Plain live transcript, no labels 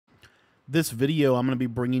This video, I'm going to be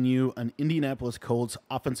bringing you an Indianapolis Colts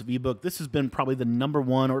offensive ebook. This has been probably the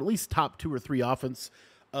 #1 or at least top 2 or 3 offense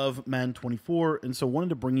of Madden 24. And so wanted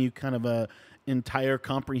to bring you kind of a entire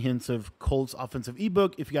comprehensive Colts offensive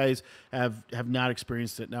ebook if you guys have not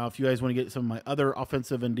experienced it. Now, if you guys want to get some of my other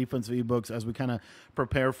offensive and defensive ebooks as we kind of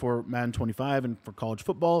prepare for Madden 25 and for college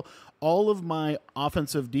football, all of my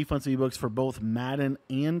offensive defensive ebooks for both Madden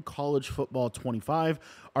and college football 25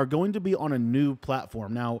 are going to be on a new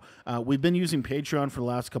platform. Now, we've been using Patreon for the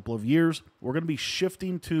last couple of years. We're going to be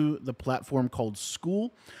shifting to the platform called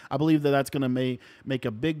School. I believe that that's going to make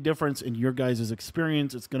a big difference in your guys'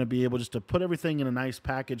 experience. It's going to be able just to put everything in a nice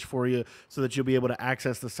package for you so that you'll be able to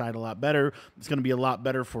access the site a lot better. It's going to be a lot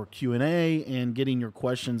better for Q&A and getting your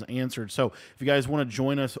questions answered. So if you guys want to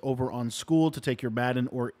join us over on School to take your Madden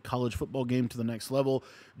or college football game to the next level,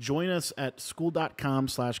 join us at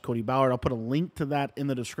school.com/Cody Ballard. I'll put a link to that in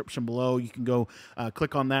the description below. You can go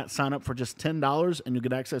click on that, sign up for just $10, and you'll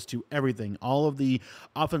get access to everything, all of the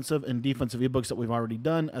offensive and defensive ebooks that we've already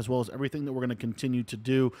done, as well as everything that we're going to continue to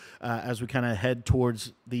do as we kind of head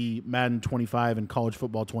towards the Madden 25 and college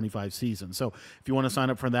football 25 season. So if you want to sign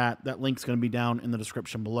up for that, that link's going to be down in the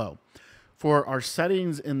description below. For our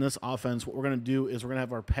settings in this offense, what we're going to do is we're going to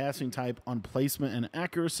have our passing type on placement and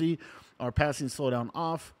accuracy, our passing slowdown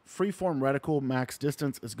off, freeform reticle max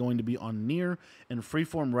distance is going to be on near, and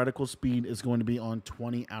freeform reticle speed is going to be on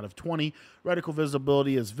 20 out of 20. Reticle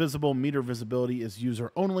visibility is visible, meter visibility is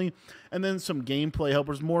user only, and then some gameplay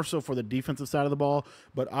helpers, more so for the defensive side of the ball,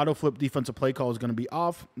 but auto flip defensive play call is going to be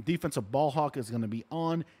off, defensive ball hawk is going to be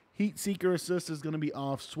on, heat seeker assist is going to be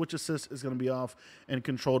off, switch assist is going to be off, and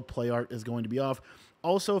controlled play art is going to be off.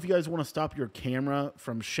 Also, if you guys want to stop your camera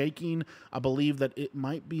from shaking, I believe that it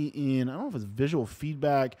might be in, I don't know if it's visual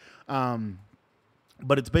feedback,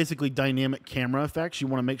 but it's basically dynamic camera effects. You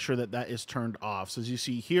want to make sure that that is turned off. So as you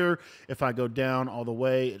see here, if I go down all the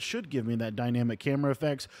way, it should give me that dynamic camera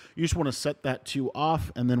effects. You just want to set that to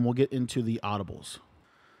off, and then we'll get into the audibles.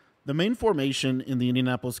 The main formation in the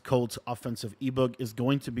Indianapolis Colts offensive ebook is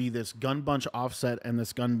going to be this gun bunch offset and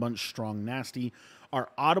this gun bunch strong nasty. Our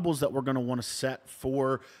audibles that we're going to want to set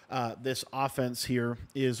for this offense here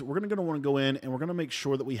is we're going to want to go in and we're going to make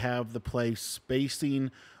sure that we have the play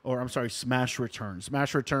spacing, or I'm sorry, smash return.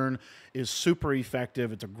 Smash return is super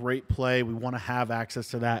effective. It's a great play. We want to have access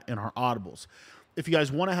to that in our audibles. If you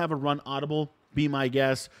guys want to have a run audible, be my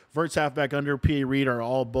guest. Verts halfback under, PA read are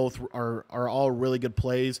all really good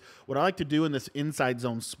plays. What I like to do in this inside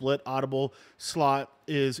zone split audible slot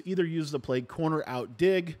is either use the play corner out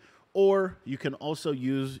dig, or you can also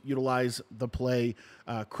utilize the play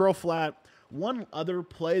curl flat. One other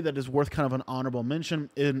play that is worth kind of an honorable mention,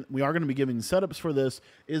 and we are going to be giving setups for this,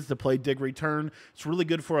 is the play dig return. It's really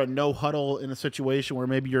good for a no huddle in a situation where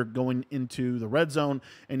maybe you're going into the red zone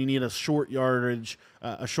and you need a short yardage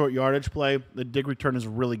play. The dig return is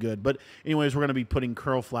really good. But anyways, we're going to be putting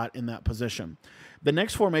curl flat in that position. The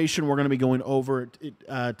next formation we're going to be going over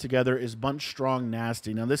together is bunch strong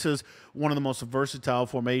nasty. Now, this is one of the most versatile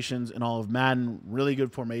formations in all of Madden. Really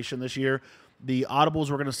good formation this year. The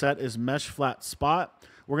audibles we're going to set is mesh flat spot.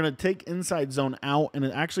 We're going to take inside zone out, and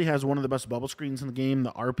it actually has one of the best bubble screens in the game,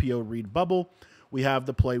 the RPO read bubble. We have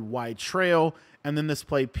the play wide trail, and then this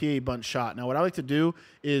play PA bunch shot. Now, what I like to do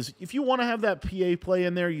is, if you want to have that PA play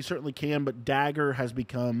in there, you certainly can, but dagger has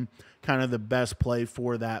become kind of the best play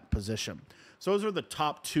for that position. So those are the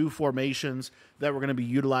top 2 formations that we're going to be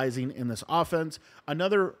utilizing in this offense.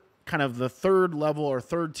 Another kind of the third level or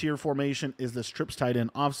third tier formation is this trips tight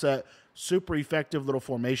end offset. Super effective little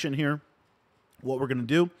formation here. What we're going to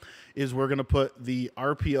do is we're going to put the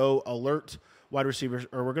RPO alert wide receiver,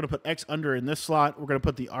 or we're going to put X under in this slot. We're going to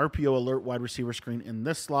put the RPO alert wide receiver screen in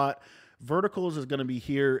this slot. Verticals is going to be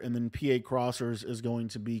here, and then PA crossers is going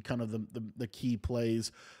to be kind of the key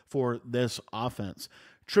plays for this offense.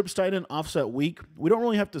 Trips tight end offset weak. We don't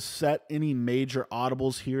really have to set any major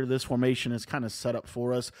audibles here. This formation is kind of set up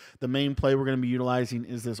for us. The main play we're going to be utilizing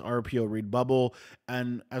is this RPO read bubble,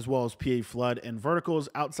 and as well as PA flood and verticals.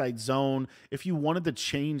 Outside zone, if you wanted to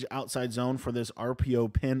change outside zone for this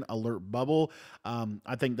RPO pin alert bubble,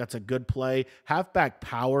 I think that's a good play. Halfback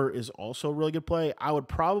power is also a really good play. I would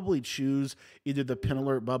probably choose either the pin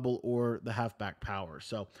alert bubble or the halfback power.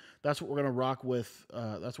 So that's what we're going to rock with.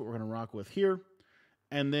 That's what we're going to rock with here.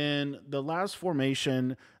 And then the last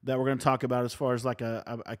formation that we're going to talk about as far as like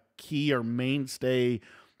a key or mainstay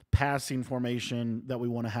passing formation that we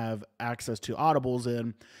want to have access to audibles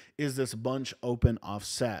in is this bunch open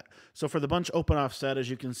offset. So for the bunch open offset, as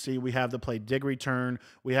you can see, we have the play dig return,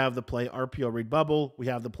 we have the play RPO read bubble, we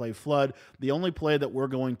have the play flood. The only play that we're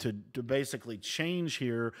going to basically change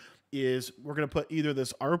here is we're going to put either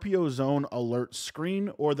this RPO zone alert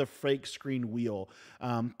screen or the fake screen wheel.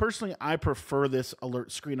 Personally, I prefer this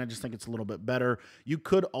alert screen. I just think it's a little bit better. You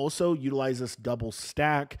could also utilize this double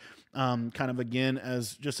stack, kind of again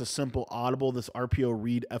as just a simple audible. This RPO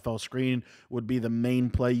read FL screen would be the main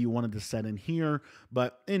play you wanted to set in here.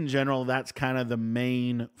 But in general, that's kind of the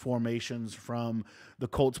main formations from the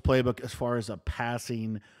Colts playbook as far as a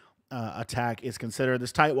passing attack is considered.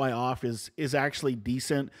 This tight Y off is actually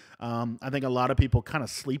decent. I think a lot of people kind of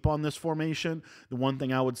sleep on this formation. The one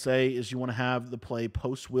thing I would say is you want to have the play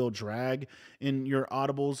post wheel drag in your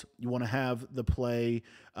audibles. You want to have the play,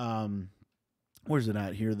 where's it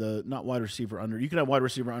at here? The not wide receiver under. You can have wide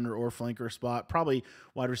receiver under or flanker spot, probably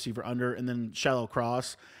wide receiver under, and then shallow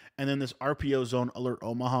cross. And then this RPO zone alert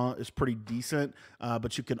Omaha is pretty decent,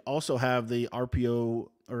 but you can also have the RPO,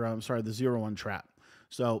 or I'm sorry, the 0-1 trap.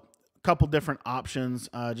 So couple different options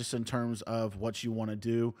just in terms of what you want to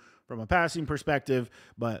do from a passing perspective,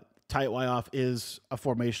 but tight Y off is a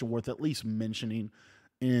formation worth at least mentioning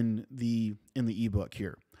in the ebook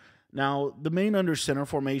here. Now, the main under center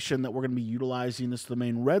formation that we're going to be utilizing, this is the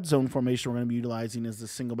main red zone formation we're going to be utilizing, is the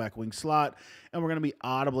single back wing slot, and we're going to be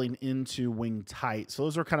audibling into wing tight. So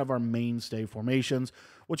those are kind of our mainstay formations.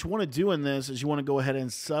 What you want to do in this is you want to go ahead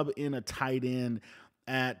and sub in a tight end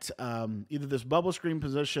at either this bubble screen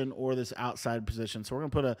position or this outside position. So we're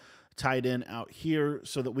going to put a tight end out here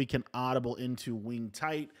so that we can audible into wing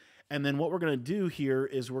tight. And then what we're going to do here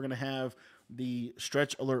is we're going to have the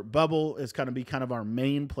stretch alert bubble is kind of our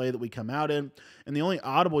main play that we come out in. And the only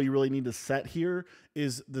audible you really need to set here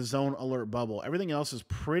is the zone alert bubble. Everything else is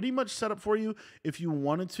pretty much set up for you. If you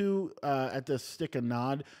wanted to, at the stick and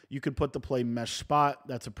nod, you could put the play mesh spot.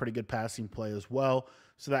 That's a pretty good passing play as well.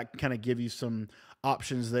 So that can kind of give you some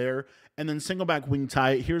options there. And then single back wing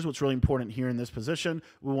tight. Here's what's really important here in this position.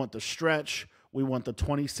 We want the stretch. We want the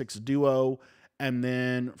 26 duo. And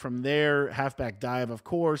then from there, halfback dive, of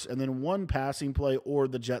course, and then one passing play or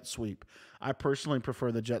the jet sweep. I personally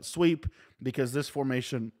prefer the jet sweep because this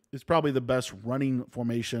formation is probably the best running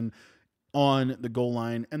formation on the goal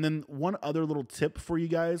line. And then one other little tip for you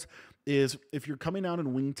guys is if you're coming out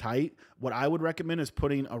in wing tight, what I would recommend is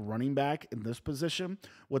putting a running back in this position.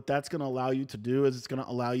 What that's going to allow you to do is it's going to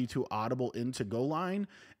allow you to audible into goal line,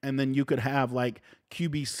 and then you could have like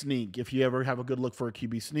QB sneak. If you ever have a good look for a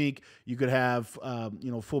QB sneak, you could have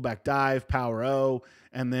fullback dive, power O,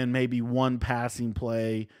 and then maybe one passing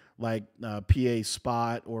play like PA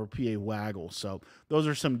spot or PA waggle. So those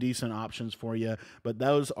are some decent options for you, but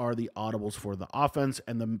those are the audibles for the offense.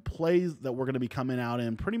 And the plays that we're going to be coming out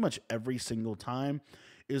in pretty much every single time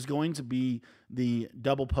is going to be the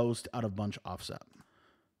double post out of bunch offset.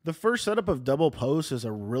 The first setup of double post is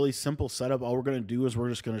a really simple setup. All we're going to do is we're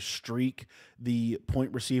just going to streak the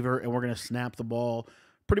point receiver and we're going to snap the ball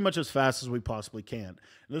pretty much as fast as we possibly can. And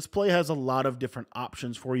this play has a lot of different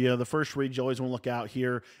options for you. The first read, you always want to look out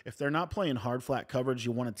here. If they're not playing hard flat coverage,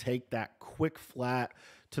 you want to take that quick flat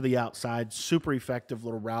to the outside. Super effective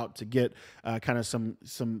little route to get kind of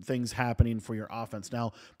some things happening for your offense.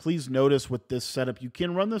 Now, please notice with this setup, you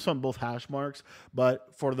can run this on both hash marks,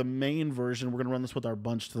 but for the main version, we're going to run this with our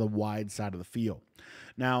bunch to the wide side of the field.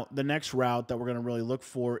 Now, the next route that we're going to really look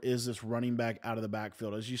for is this running back out of the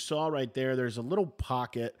backfield. As you saw right there, there's a little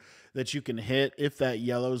pocket that you can hit if that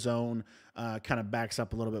yellow zone kind of backs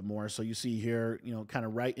up a little bit more. So you see here, kind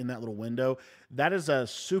of right in that little window. That is a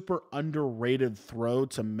super underrated throw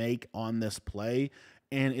to make on this play.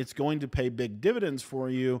 And it's going to pay big dividends for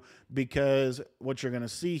you because what you're going to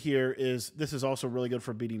see here is this is also really good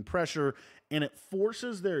for beating pressure, and it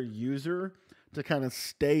forces their user to kind of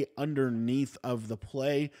stay underneath of the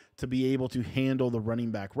play to be able to handle the running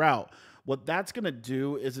back route. What that's going to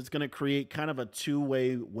do is it's going to create kind of a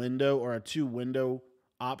two-way window or a two-window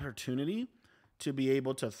opportunity to be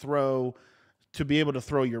able to throw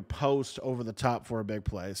your post over the top for a big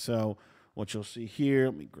play. So what you'll see here,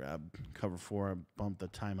 let me grab cover 4, I bumped the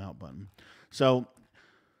timeout button. So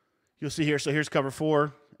you'll see here, so here's cover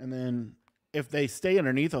 4, and then if they stay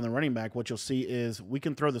underneath on the running back, what you'll see is we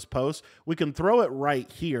can throw this post. We can throw it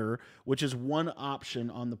right here, which is one option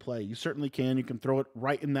on the play. You certainly can. You can throw it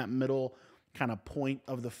right in that middle kind of point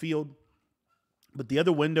of the field. But the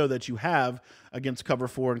other window that you have against cover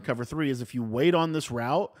 4 and cover 3 is if you wait on this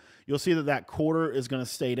route, you'll see that quarter is going to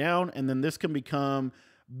stay down, and then this can become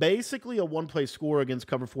basically a one-play score against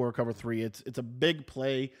cover 4 or cover 3. It's a big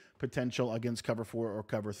play potential against cover 4 or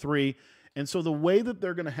cover 3. And so the way that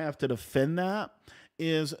they're going to have to defend that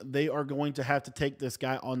is they are going to have to take this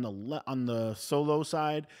guy on the solo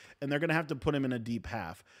side, and they're going to have to put him in a deep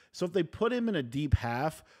half. So if they put him in a deep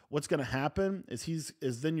half, what's going to happen is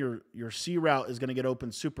then your C route is going to get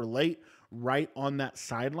open super late, right on that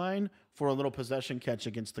sideline for a little possession catch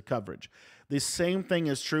against the coverage. The same thing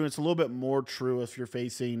is true. It's a little bit more true if you're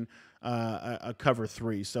facing a cover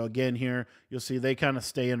 3. So again, here you'll see they kind of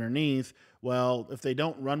stay underneath. Well, if they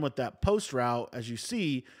don't run with that post route, as you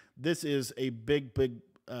see, this is a big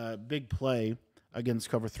play against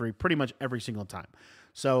cover 3 pretty much every single time.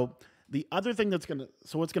 So the other thing what's going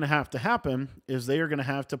to have to happen is they are going to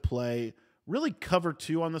have to play really cover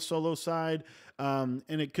 2 on the solo side. And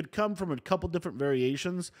it could come from a couple different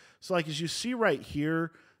variations. So like as you see right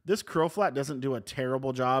here, this curl flat doesn't do a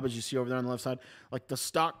terrible job, as you see over there on the left side. Like the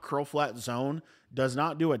stock curl flat zone does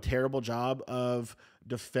not do a terrible job of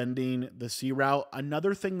defending the C route.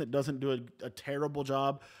 Another thing that doesn't do a terrible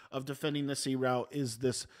job of defending the C route is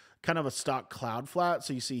this kind of a stock cloud flat.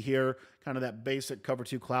 So you see here, kind of that basic cover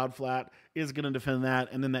 2 cloud flat is going to defend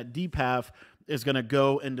that. And then that deep half is going to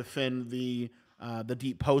go and defend the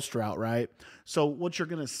deep post route, right? So what you're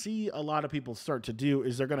going to see a lot of people start to do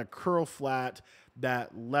is they're going to curl flat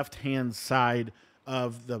that left-hand side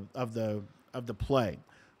of the play.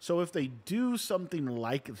 So if they do something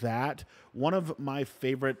like that, one of my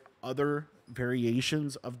favorite other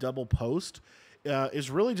variations of double post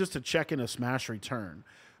is really just to check in a smash return.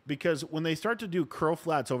 Because when they start to do curl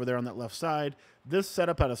flats over there on that left side, this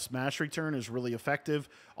setup at a smash return is really effective.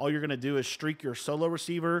 All you're going to do is streak your solo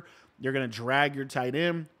receiver. You're going to drag your tight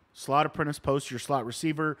end, slot apprentice post your slot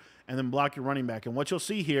receiver, and then block your running back. And what you'll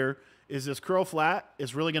see here is this curl flat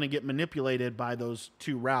is really going to get manipulated by those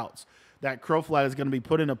 2 routes. That curl flat is going to be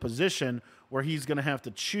put in a position where he's going to have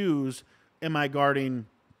to choose, am I guarding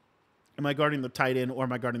the tight end or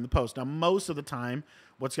am I guarding the post? Now, most of the time,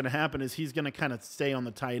 what's going to happen is he's going to kind of stay on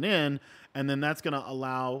the tight end, and then that's going to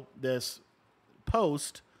allow this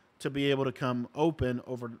post to be able to come open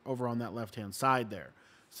over on that left-hand side there.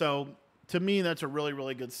 So to me, that's a really,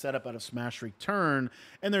 really good setup out of smash return,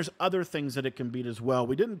 and there's other things that it can beat as well.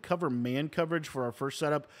 We didn't cover man coverage for our first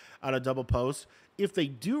setup out of double post. If they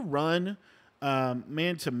do run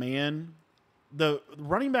man-to-man, the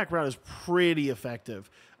running back route is pretty effective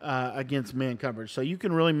against man coverage. So you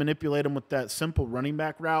can really manipulate them with that simple running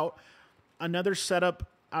back route. Another setup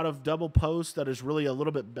out of double post that is really a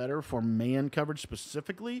little bit better for man coverage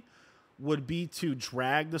specifically would be to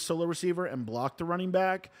drag the solo receiver and block the running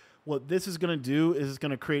back. What this is going to do is it's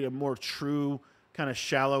going to create a more true kind of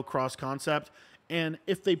shallow cross concept. And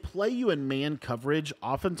if they play you in man coverage,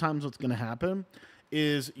 oftentimes what's going to happen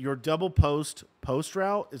is your double post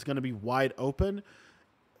route is going to be wide open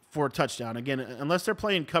for a touchdown. Again, unless they're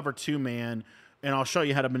playing cover 2 man, and I'll show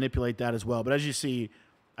you how to manipulate that as well. But as you see,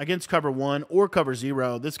 against cover 1 or cover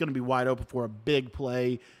 0, this is going to be wide open for a big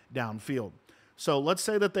play downfield. So let's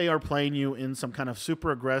say that they are playing you in some kind of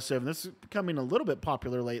super aggressive, and this is becoming a little bit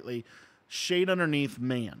popular lately, shade underneath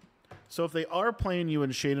man. So if they are playing you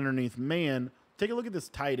in shade underneath man, take a look at this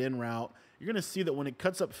tight end route. You're going to see that when it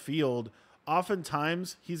cuts up field,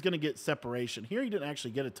 oftentimes he's going to get separation. Here he didn't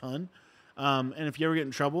actually get a ton. And if you ever get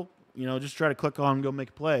in trouble, just try to click on and go make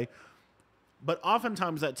a play. But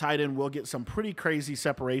oftentimes that tight end will get some pretty crazy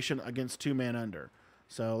separation against 2-man under.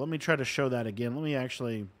 So let me try to show that again. Let me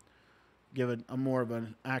actually give it a more of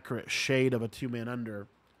an accurate shade of a 2-man under.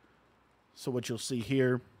 So what you'll see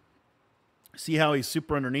here, see how he's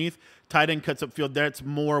super underneath? Tight end cuts up field. That's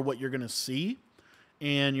more what you're going to see.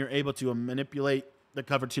 And you're able to manipulate the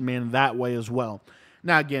cover 2-man that way as well.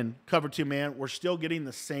 Now, again, cover 2-man, we're still getting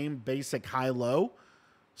the same basic high-low.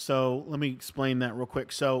 So let me explain that real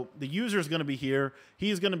quick. So the user is going to be here.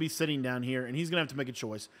 He's going to be sitting down here, and he's going to have to make a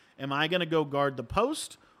choice. Am I going to go guard the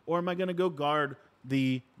post, or am I going to go guard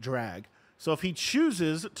the drag? So if he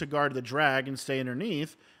chooses to guard the drag and stay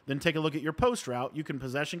underneath, then take a look at your post route. You can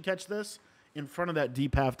possession catch this in front of that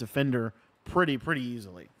deep half defender pretty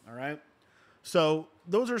easily, all right? So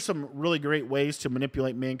those are some really great ways to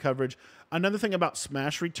manipulate man coverage. Another thing about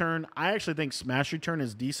smash return, I actually think smash return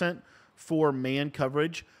is decent for man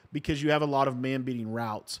coverage because you have a lot of man-beating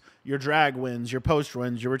routes. Your drag wins, your post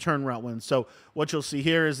wins, your return route wins. So what you'll see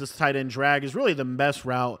here is this tight end drag is really the best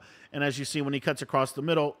route. And as you see, when he cuts across the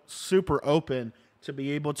middle, super open to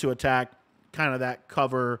be able to attack kind of that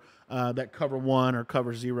cover 1 or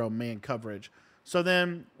cover 0 man coverage. So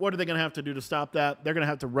then what are they going to have to do to stop that? They're going to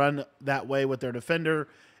have to run that way with their defender.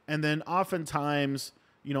 And then oftentimes,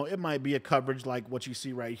 it might be a coverage like what you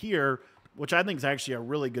see right here, which I think is actually a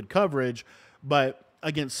really good coverage. But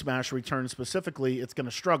against smash return specifically, it's going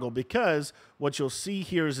to struggle because what you'll see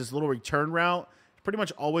here is this little return route pretty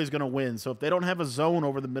much always going to win. So if they don't have a zone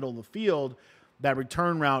over the middle of the field, that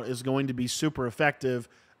return route is going to be super effective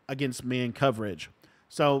against man coverage.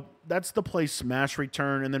 So that's the play smash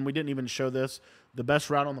return. And then we didn't even show this. The best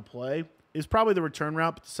route on the play is probably the return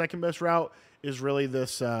route, but the second best route is really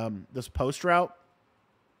this this post route.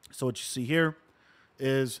 So what you see here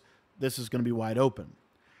is this is going to be wide open.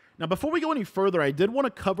 Now, before we go any further, I did want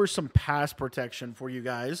to cover some pass protection for you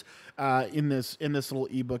guys in this little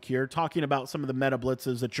ebook here, talking about some of the meta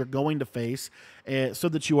blitzes that you're going to face, so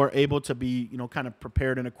that you are able to be, kind of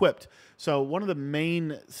prepared and equipped. So one of the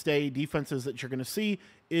mainstay defenses that you're going to see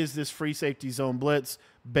is this free safety zone blitz,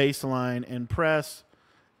 baseline, and press,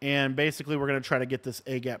 and basically we're going to try to get this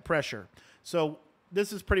A-gap pressure. So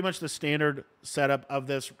this is pretty much the standard setup of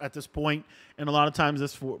this at this point, and a lot of times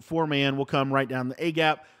this four-man will come right down the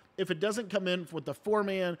A-gap. If it doesn't come in with the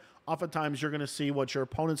four-man, oftentimes you're going to see what your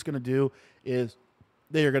opponent's going to do is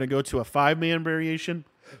they are going to go to a five-man variation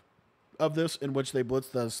of this in which they blitz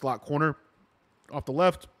the slot corner off the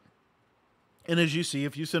left. And as you see,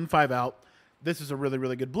 if you send five out, this is a really,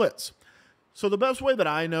 really good blitz. So the best way that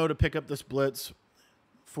I know to pick up this blitz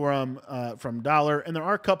from Dollar, and there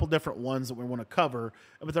are a couple different ones that we want to cover,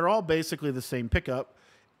 but they're all basically the same pickup.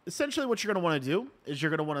 Essentially what you're going to want to do is you're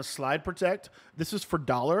going to want to slide protect. This is for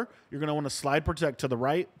Dollar. You're going to want to slide protect to the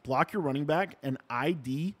right, block your running back, and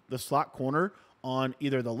ID the slot corner on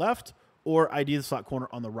either the left or ID the slot corner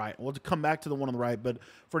on the right. We'll come back to the one on the right, but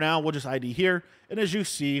for now we'll just ID here. And as you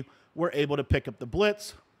see, we're able to pick up the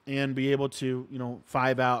blitz and be able to,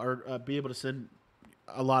 five out or be able to send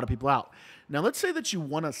a lot of people out. Now let's say that you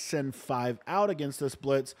want to send five out against this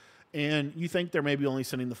blitz, and you think they're maybe only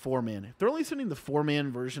sending the four-man. If they're only sending the four-man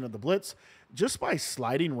version of the blitz, just by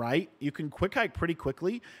sliding right, you can quick hike pretty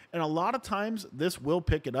quickly, and a lot of times this will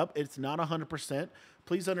pick it up. It's not 100%.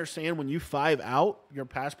 Please understand when you five out, your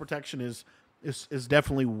pass protection is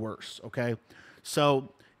definitely worse, okay?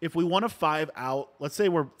 So if we want to five out, let's say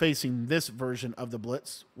we're facing this version of the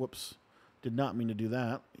blitz. Whoops, did not mean to do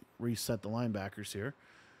that. Reset the linebackers here.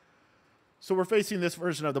 So we're facing this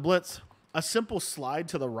version of the blitz. A simple slide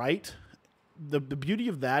to the right, the beauty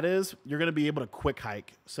of that is you're going to be able to quick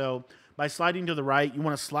hike. So by sliding to the right, you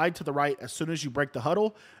want to slide to the right as soon as you break the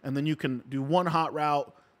huddle, and then you can do one hot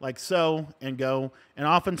route like so and go. And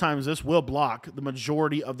oftentimes this will block the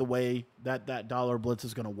majority of the way that Dollar blitz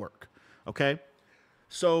is going to work. Okay,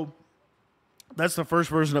 so that's the first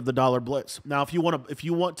version of the Dollar blitz. Now, if you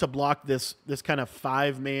want to block this kind of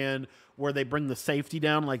five-man where they bring the safety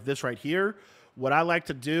down like this right here, what I like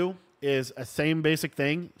to do is a same basic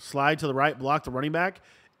thing, slide to the right, block the running back.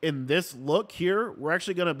 In this look here, we're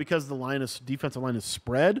actually going to, because the defensive line is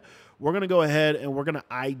spread, we're going to go ahead and we're going to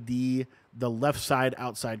ID the left side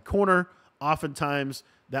outside corner. Oftentimes,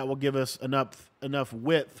 that will give us enough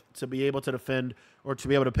width to be able to defend or to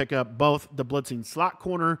be able to pick up both the blitzing slot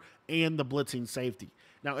corner and the blitzing safety.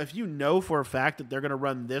 Now, if you know for a fact that they're going to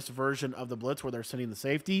run this version of the blitz where they're sending the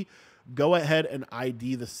safety, go ahead and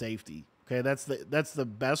ID the safety. Okay, that's the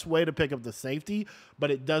best way to pick up the safety,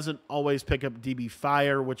 but it doesn't always pick up DB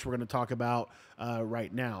fire, which we're going to talk about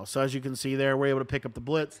right now. So as you can see there, we're able to pick up the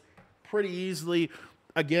blitz pretty easily.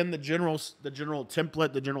 Again, the general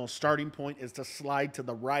template, the general starting point is to slide to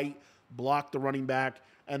the right, block the running back,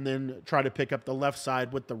 and then try to pick up the left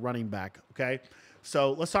side with the running back. Okay,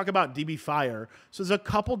 so let's talk about DB fire. So there's a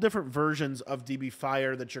couple different versions of DB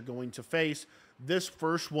fire that you're going to face. This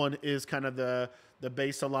first one is kind of the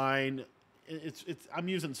baseline. I'm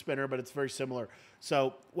using spinner, but it's very similar.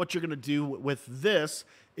 So what you're going to do with this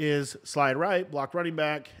is slide right, block running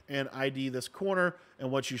back, and ID this corner.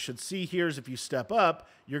 And what you should see here is if you step up,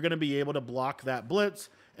 you're going to be able to block that blitz,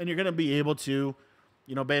 and you're going to be able to,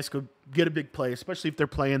 basically get a big play, especially if they're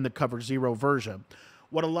playing the cover zero version.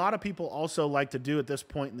 What a lot of people also like to do at this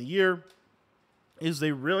point in the year is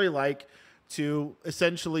they really like to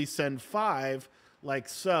essentially send five like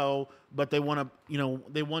so, but they want to,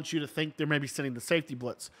 they want you to think they're maybe sending the safety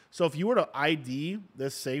blitz. So if you were to ID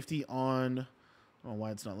this safety on, I don't know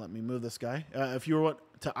why it's not letting me move this guy. If you were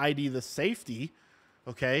to ID the safety,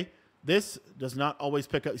 okay, this does not always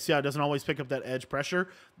pick up. See how it doesn't always pick up that edge pressure?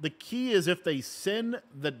 The key is if they send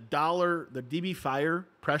the DB fire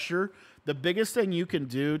pressure, the biggest thing you can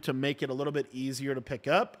do to make it a little bit easier to pick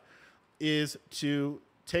up is to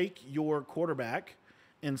take your quarterback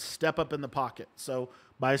and step up in the pocket. So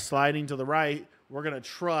by sliding to the right, we're going to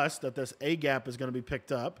trust that this A gap is going to be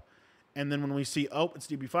picked up. And then when we see, oh, it's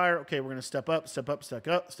DB fire, okay, we're going to step up, step up, step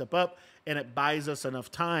up, step up, and it buys us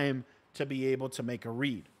enough time to be able to make a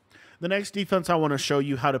read. The next defense I want to show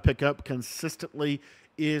you how to pick up consistently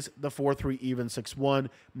is the 4-3 even 6-1.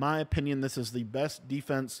 My opinion, this is the best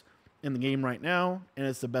defense in the game right now, and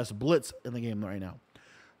it's the best blitz in the game right now.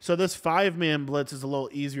 So this 5-man blitz is a little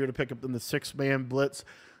easier to pick up than the 6-man blitz.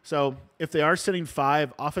 So if they are sending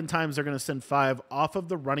 5, oftentimes they're going to send 5 off of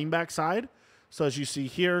the running back side. So as you see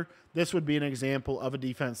here, this would be an example of a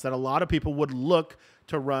defense that a lot of people would look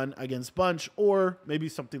to run against bunch, or maybe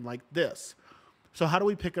something like this. So how do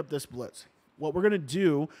we pick up this blitz? What we're going to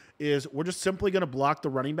do is we're just simply going to block the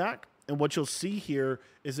running back. And what you'll see here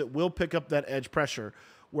is it will pick up that edge pressure.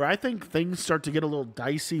 Where I think things start to get a little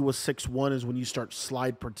dicey with 6-1 is when you start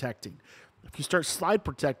slide protecting. If you start slide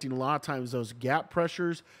protecting, a lot of times those gap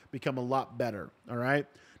pressures become a lot better, all right?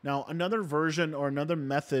 Now, another version or another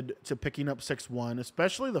method to picking up 6-1,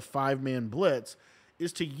 especially the 5-man blitz,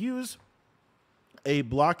 is to use a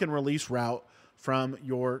block and release route from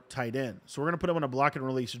your tight end. So we're going to put him on a block and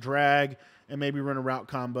release drag and maybe run a route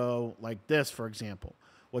combo like this, for example.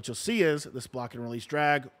 What you'll see is this block and release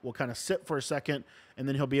drag will kind of sit for a second, and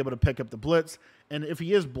then he'll be able to pick up the blitz. And if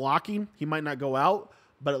he is blocking, he might not go out,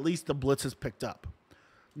 but at least the blitz is picked up.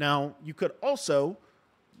 Now, you could also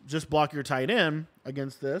just block your tight end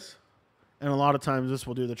against this, and a lot of times this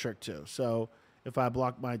will do the trick too. So if I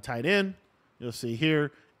block my tight end, you'll see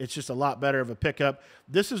here, it's just a lot better of a pickup.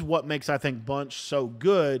 This is what makes, I think, bunch so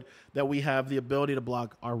good, that we have the ability to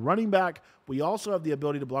block our running back. We also have the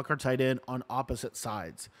ability to block our tight end on opposite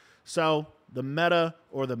sides. So the meta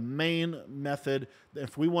or the main method,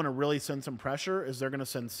 if we want to really send some pressure, is they're going to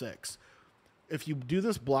send 6. If you do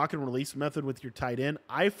this block and release method with your tight end,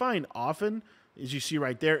 I find often, as you see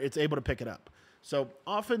right there, it's able to pick it up. So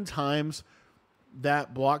oftentimes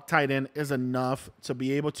that block tight end is enough to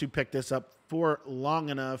be able to pick this up for long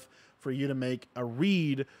enough for you to make a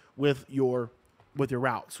read with your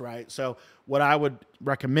routes, right? So what I would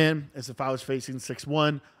recommend is, if I was facing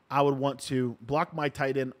 6-1, I would want to block my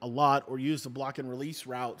tight end a lot, or use the block and release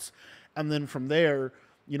routes. And then from there,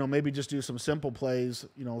 you know, maybe just do some simple plays,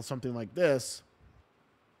 you know, something like this.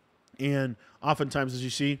 And oftentimes, as you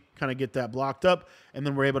see, kind of get that blocked up, and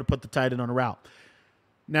then we're able to put the tight end on a route.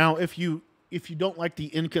 Now, if you don't like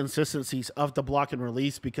the inconsistencies of the block and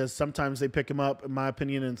release, because sometimes they pick them up, in my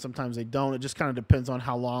opinion, and sometimes they don't. It just kind of depends on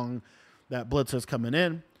how long that blitz is coming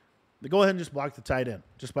in. Go ahead and just block the tight end.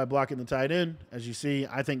 Just by blocking the tight end, as you see,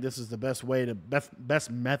 I think this is the best way to best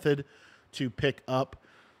method to pick up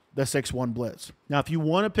the 6-1 blitz. Now, if you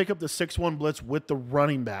want to pick up the 6-1 blitz with the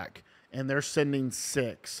running back and they're sending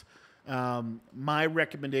 6, my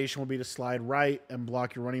recommendation would be to slide right and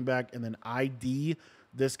block your running back, and then ID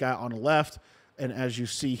this guy on the left. And as you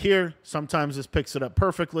see here, sometimes this picks it up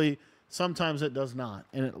perfectly, sometimes it does not.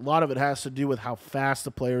 And a lot of it has to do with how fast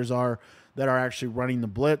the players are that are actually running the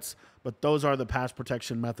blitz. But those are the pass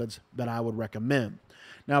protection methods that I would recommend.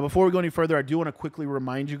 Now, before we go any further, I do want to quickly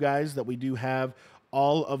remind you guys that we do have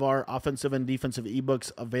all of our offensive and defensive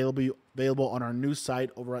ebooks available on our new site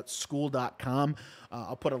over at school.com.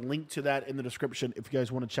 I'll put a link to that in the description if you guys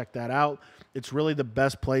want to check that out. It's really the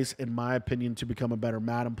best place, in my opinion, to become a better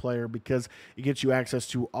Madden player, because it gets you access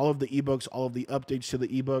to all of the ebooks, all of the updates to the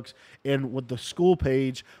ebooks. And with the school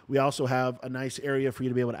page, we also have a nice area for you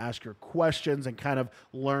to be able to ask your questions and kind of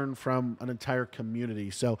learn from an entire community.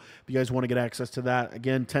 So if you guys want to get access to that,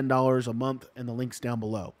 again, $10 a month, and the link's down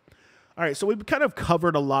below. All right, so we've kind of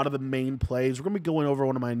covered a lot of the main plays. We're going to be going over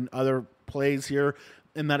one of my other plays here,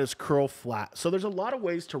 and that is curl flat. So there's a lot of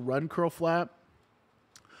ways to run curl flat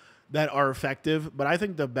that are effective, but I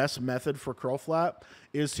think the best method for curl flat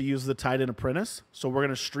is to use the tight end apprentice. So we're going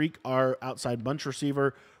to streak our outside bunch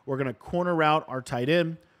receiver. We're going to corner route our tight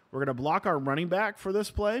end. We're going to block our running back for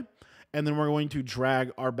this play, and then we're going to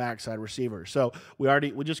drag our backside receiver. So we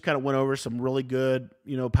just kind of went over some really good,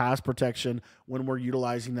 pass protection when we're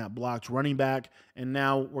utilizing that blocked running back. And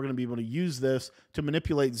now we're going to be able to use this to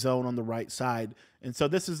manipulate zone on the right side. And so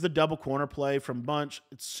this is the double corner play from bunch.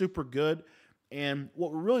 It's super good. And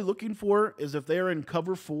what we're really looking for is, if they're in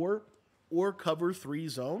cover 4 or cover 3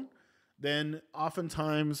 zone, then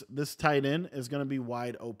oftentimes this tight end is going to be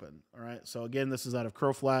wide open. All right. So again, this is out of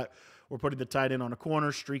curl flat. We're putting the tight end on a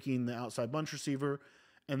corner, streaking the outside bunch receiver,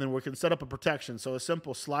 and then we can set up a protection. So a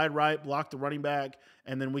simple slide right, block the running back,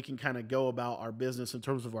 and then we can kind of go about our business in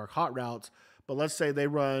terms of our hot routes. But let's say they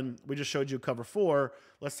run, we just showed you cover 4.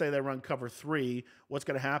 Let's say they run cover 3. What's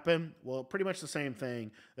going to happen? Well, pretty much the same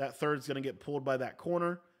thing. That third's going to get pulled by that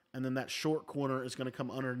corner, and then that short corner is going to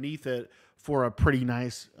come underneath it for a pretty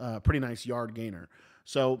nice yard gainer.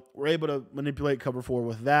 So we're able to manipulate cover 4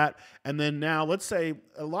 with that. And then now let's say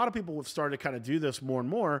a lot of people have started to kind of do this more and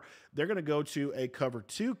more. They're going to go to a cover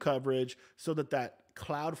 2 coverage so that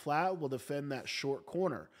cloud flat will defend that short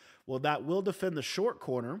corner. Well, that will defend the short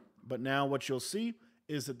corner, but now what you'll see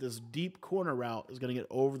is that this deep corner route is going to get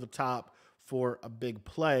over the top for a big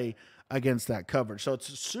play against that coverage. So it's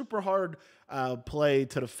a super hard play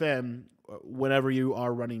to defend whenever you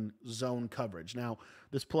are running zone coverage. Now,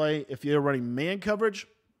 this play, if you're running man coverage,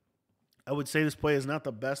 I would say this play is not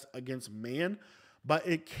the best against man, but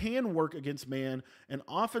it can work against man. And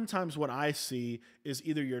oftentimes what I see is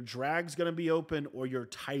either your drag's going to be open or your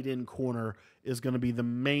tight end corner is going to be the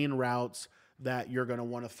main routes that you're going to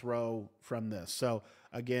want to throw from this. So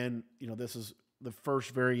again, this is the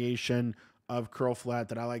first variation of curl flat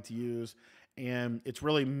that I like to use. And it's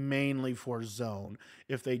really mainly for zone.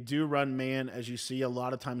 If they do run man, as you see, a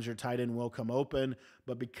lot of times your tight end will come open,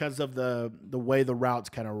 but because of the way the routes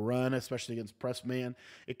kind of run, especially against press man,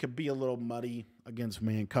 it could be a little muddy against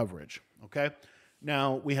man coverage, okay?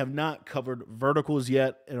 Now, we have not covered verticals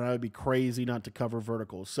yet, and I would be crazy not to cover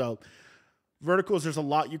verticals. So verticals, there's a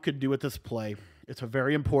lot you could do with this play. It's a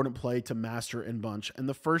very important play to master in bunch. And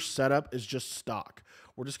the first setup is just stock.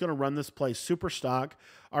 We're just going to run this play super stock.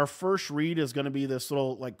 Our first read is going to be this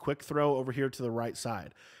little quick throw over here to the right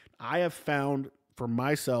side. I have found for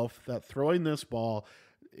myself that throwing this ball,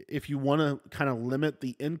 if you want to kind of limit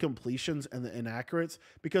the incompletions and the inaccurates,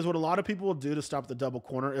 because what a lot of people will do to stop the double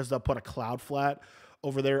corner is they'll put a cloud flat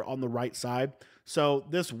over there on the right side. So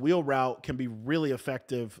this wheel route can be really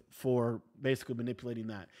effective for basically manipulating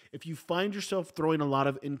that. If you find yourself throwing a lot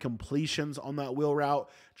of incompletions on that wheel route,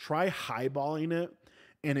 try highballing it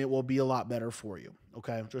and it will be a lot better for you.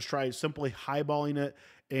 Okay. Just try simply highballing it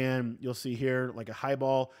and you'll see here like a high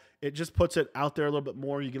ball. It just puts it out there a little bit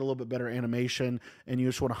more. You get a little bit better animation and you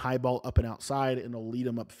just want to highball up and outside and it'll lead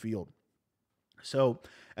them upfield. So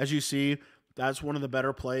as you see, that's one of the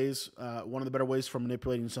better plays, one of the better ways for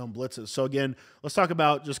manipulating zone blitzes. So again, let's talk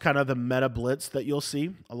about just kind of the meta blitz that you'll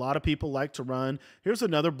see. A lot of people like to run. Here's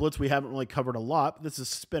another blitz we haven't really covered a lot. This is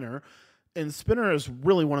spinner. And spinner is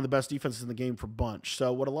really one of the best defenses in the game for bunch.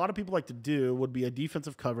 So what a lot of people like to do would be a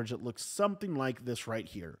defensive coverage that looks something like this right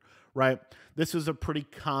here, right? This is a pretty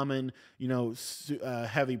common,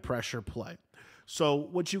 heavy pressure play. So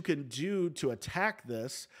what you can do to attack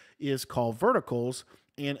this is call verticals.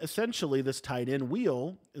 And essentially this tight end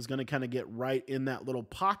wheel is going to kind of get right in that little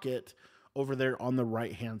pocket over there on the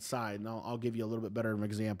right-hand side. And I'll give you a little bit better of an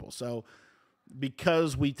example. So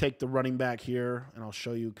because we take the running back here, and I'll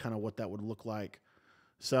show you kind of what that would look like.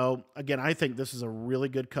 So again, I think this is a really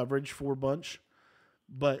good coverage for bunch,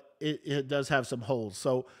 but it does have some holes.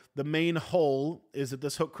 So the main hole is that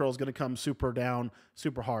this hook curl is going to come super down,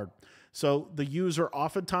 super hard. So the user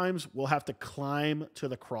oftentimes will have to climb to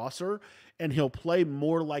the crosser and he'll play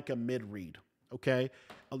more like a mid-read, okay?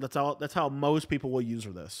 That's how most people will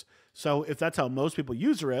user this. So if that's how most people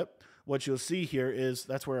user it, what you'll see here is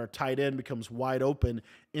that's where our tight end becomes wide open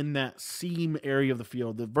in that seam area of the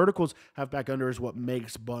field. The verticals half back under is what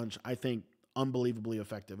makes bunch, I think, unbelievably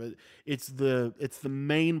effective. It's the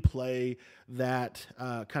main play that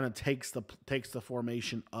kind of takes the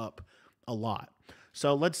formation up a lot.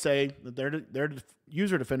 So let's say that their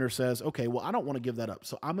user defender says, okay, well, I don't want to give that up.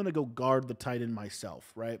 So I'm going to go guard the tight end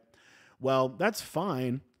myself, right? Well, that's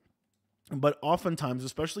fine. But oftentimes,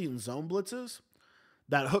 especially in zone blitzes,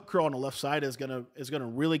 that hook curl on the left side is gonna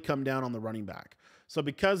really come down on the running back. So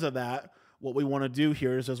because of that, what we want to do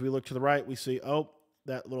here is as we look to the right, we see, oh,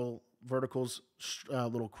 that little verticals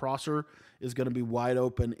little crosser is going to be wide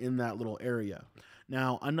open in that little area.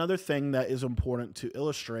 Now, another thing that is important to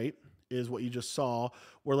illustrate is what you just saw,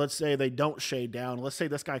 where let's say they don't shade down. Let's say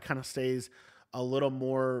this guy kind of stays a little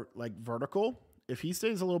more like vertical. If he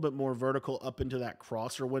stays a little bit more vertical up into that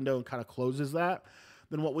crosser window and kind of closes that,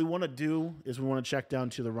 then what we want to do is we want to check down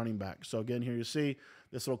to the running back. So again, here you see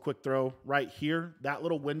this little quick throw right here. That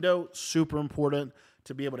little window, super important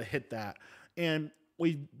to be able to hit that. And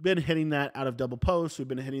we've been hitting that out of double posts. We've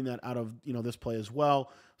been hitting that out of this play as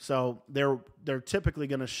well. So they're typically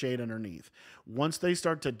going to shade underneath. Once they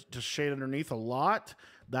start to shade underneath a lot,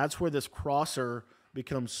 that's where this crosser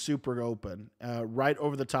becomes super open, right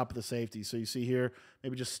over the top of the safety. So you see here,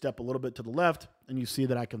 maybe just step a little bit to the left, and you see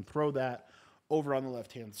that I can throw that over on the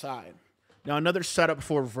left-hand side. Now, another setup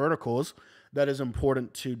for verticals that is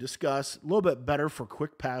important to discuss, a little bit better for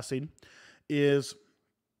quick passing, is,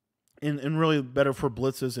 and really better for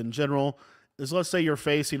blitzes in general, is let's say you're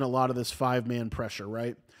facing a lot of this five-man pressure,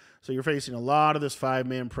 right? So you're facing a lot of this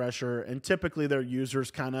five-man pressure, and typically their users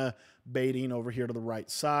kind of baiting over here to the right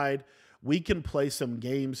side. We can play some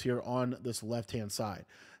games here on this left-hand side.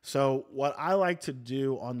 So what I like to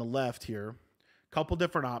do on the left here, a couple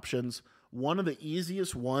different options. One of the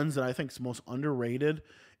easiest ones that I think is most underrated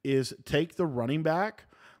is take the running back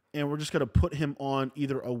and we're just going to put him on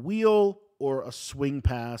either a wheel or a swing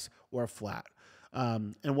pass or a flat.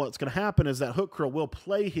 And what's going to happen is that hook curl will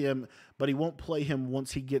play him, but he won't play him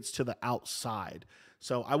once he gets to the outside.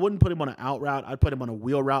 So I wouldn't put him on an out route. I'd put him on a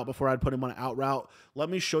wheel route before I'd put him on an out route. Let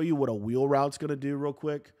me show you what a wheel route's going to do real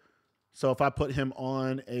quick. So if I put him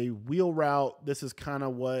on a wheel route, this is kind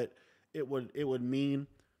of what it would mean.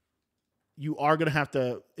 You are going to have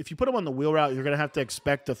to, if you put him on the wheel route, you're going to have to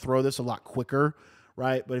expect to throw this a lot quicker,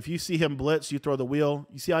 right? But if you see him blitz, you throw the wheel.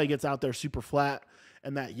 You see how he gets out there super flat,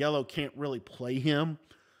 and that yellow can't really play him.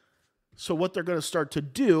 So what they're going to start to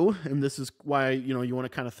do, and this is why, you want to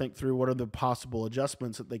kind of think through what are the possible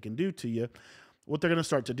adjustments that they can do to you. What they're going to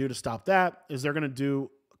start to do to stop that is they're going to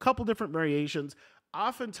do a couple different variations.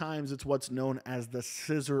 Oftentimes, it's what's known as the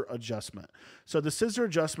scissor adjustment. So the scissor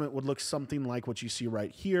adjustment would look something like what you see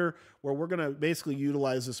right here, where we're going to basically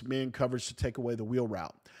utilize this man coverage to take away the wheel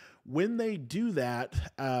route. When they do that,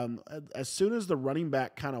 as soon as the running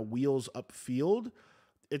back kind of wheels upfield,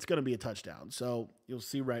 it's going to be a touchdown. So you'll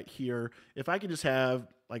see right here, if I could just have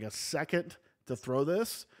like a second to throw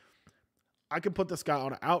this, I could put this guy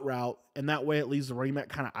on an out route, and that way it leaves the running back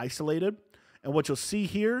kind of isolated. And what you'll see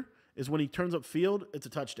here is when he turns up field, it's a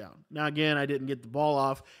touchdown. Now, again, I didn't get the ball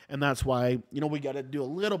off, and that's why, we got to do a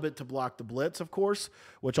little bit to block the blitz, of course,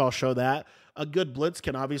 which I'll show that. A good blitz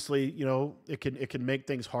can obviously, it can make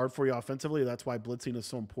things hard for you offensively. That's why blitzing is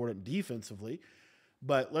so important defensively.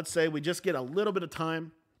 But let's say we just get a little bit of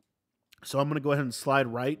time. So I'm going to go ahead and slide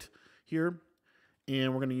right here,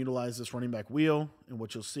 and we're going to utilize this running back wheel. And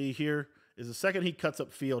what you'll see here is the second he cuts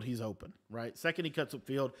up field, he's open, right? Second he cuts up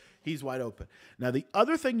field, he's wide open. Now, the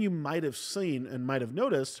other thing you might have seen and might have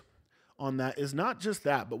noticed on that is not just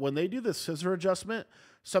that, but when they do the scissor adjustment,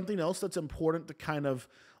 something else that's important to kind of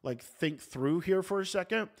like think through here for a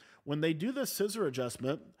second. When they do the scissor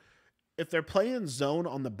adjustment, if they're playing zone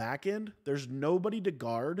on the back end, there's nobody to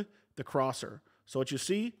guard the crosser. So what you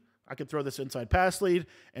see, I could throw this inside pass lead,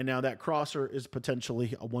 and now that crosser is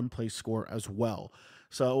potentially a one-play score as well.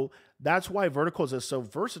 So that's why verticals is so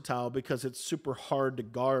versatile, because it's super hard to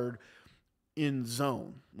guard in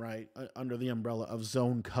zone, right, under the umbrella of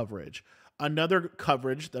zone coverage. Another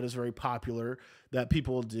coverage that is very popular that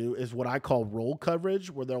people will do is what I call roll coverage,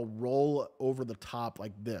 where they'll roll over the top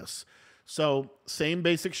like this. So same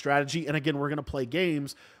basic strategy, and again, we're going to play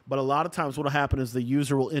games, but a lot of times what will happen is the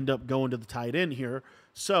user will end up going to the tight end here.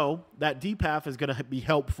 So that deep half is going to be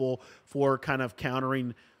helpful for kind of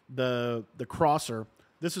countering the crosser.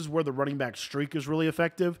 This is where the running back streak is really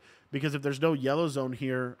effective, because if there's no yellow zone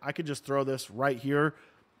here, I could just throw this right here.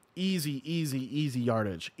 Easy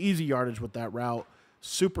yardage. Easy yardage with that route.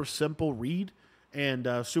 Super simple read and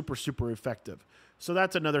super effective. So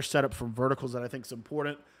that's another setup from verticals that I think is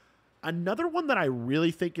important. Another one that I really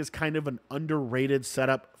think is kind of an underrated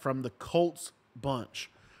setup from the Colts bunch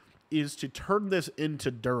is to turn this into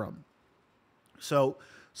Durham. So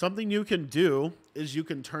something you can do is you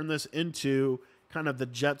can turn this into kind of the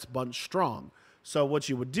Jets bunch strong. So what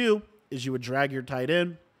you would do is you would drag your tight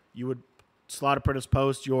end, you would slot apprentice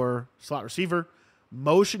post your slot receiver,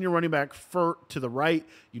 motion your running back to the right.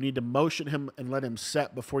 You need to motion him and let him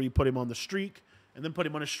set before you put him on the streak, and then put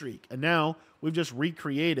him on a streak. And now we've just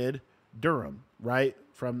recreated Durham, right,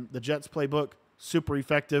 from the Jets playbook. Super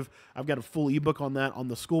effective. I've got a full ebook on that on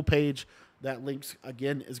the school page. That links,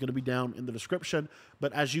 again, is going to be down in the description.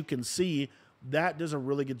 But as you can see, that does a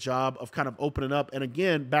really good job of kind of opening up. And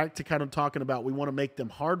again, back to kind of talking about we want to make them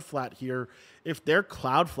hard flat here. If they're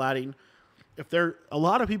cloud flatting, a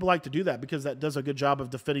lot of people like to do that because that does a good job of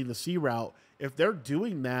defending the C route. If they're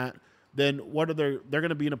doing that, then they're going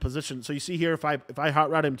to be in a position. So you see here, if I hot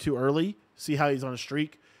route him too early, see how he's on a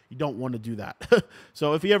streak? You don't want to do that.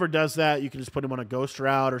 So if he ever does that, you can just put him on a ghost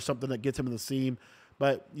route or something that gets him in the seam.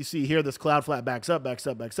 But you see here, this cloud flat backs up,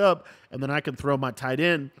 and then I can throw my tight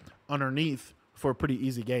end underneath for a pretty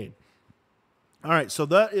easy gain. All right, so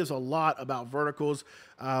that is a lot about verticals.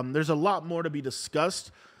 There's a lot more to be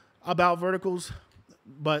discussed about verticals,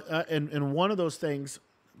 but and one of those things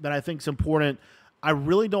that I think is important, I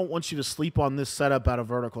really don't want you to sleep on this setup out of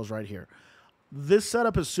verticals right here. This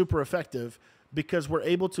setup is super effective because we're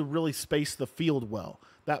able to really space the field well.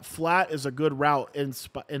 That flat is a good route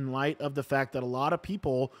in light of the fact that a lot of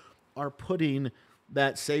people are putting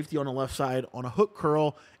that safety on the left side on a hook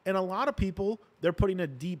curl, and a lot of people, they're putting a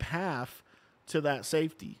deep half to that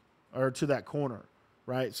safety or to that corner,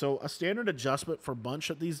 right? So a standard adjustment for bunch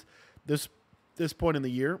at this point in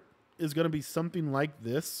the year is going to be something like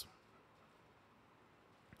this.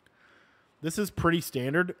 This is pretty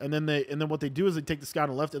standard, and then what they do is they take this guy on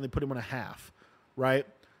the left and they put him on a half, right?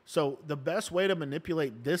 So the best way to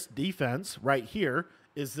manipulate this defense right here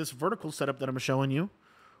is this vertical setup that I'm showing you,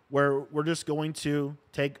 where we're just going to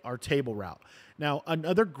take our table route. Now,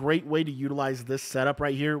 another great way to utilize this setup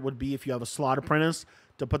right here would be if you have a slot apprentice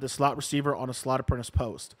to put the slot receiver on a slot apprentice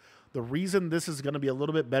post. The reason this is going to be a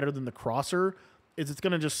little bit better than the crosser is it's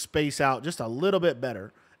going to just space out just a little bit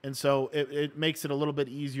better. And so it makes it a little bit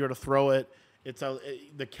easier to throw it.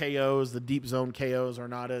 The KOs, the deep zone KOs are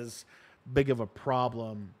not as big of a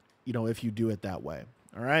problem, if you do it that way.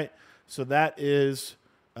 All right. So that is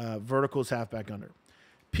verticals halfback under.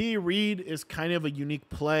 PA read is kind of a unique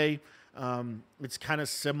play. It's kind of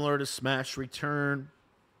similar to smash return.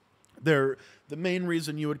 The main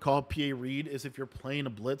reason you would call PA read is if you're playing a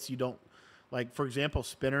blitz, you don't, like, for example,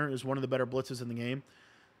 spinner is one of the better blitzes in the game.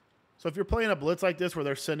 So if you're playing a blitz like this where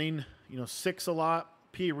they're sending, 6 a lot,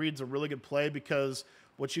 PA read's a really good play because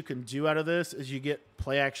what you can do out of this is you get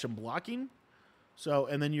play action blocking.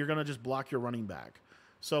 And then you're going to just block your running back.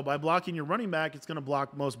 So by blocking your running back, it's going to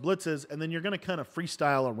block most blitzes, and then you're going to kind of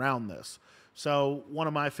freestyle around this. So one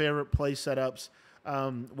of my favorite play setups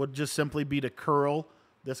would just simply be to curl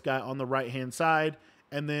this guy on the right-hand side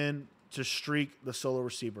and then to streak the solo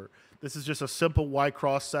receiver. This is just a simple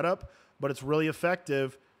Y-cross setup, but it's really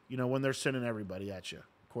effective, when they're sending everybody at you.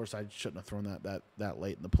 Of course, I shouldn't have thrown that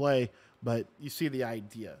late in the play, but you see the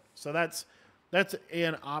idea. So that's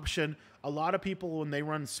an option. A lot of people, when they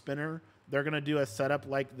run spinner, they're going to do a setup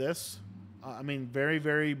like this. Very,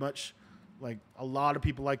 very much like a lot of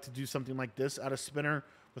people like to do something like this out of spinner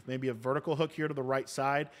with maybe a vertical hook here to the right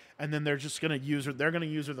side, and then they're just going to use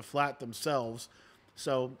the flat themselves.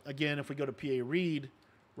 So again, if we go to PA read,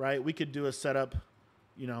 right, we could do a setup,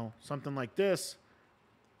 something like this,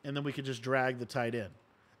 and then we could just drag the tight end.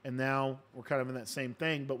 And now we're kind of in that same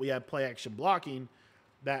thing, but we have play action blocking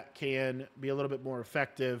that can be a little bit more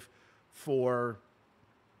effective for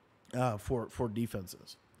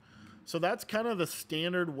defenses. So that's kind of the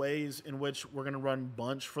standard ways in which we're going to run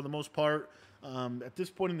bunch for the most part. At this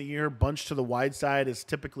point in the year, bunch to the wide side is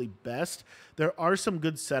typically best. There are some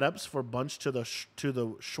good setups for bunch to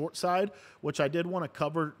the short side, which I did want to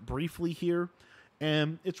cover briefly here.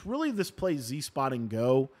 And it's really this play Z spot and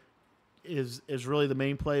go is really the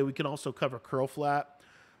main play. We can also cover curl flat,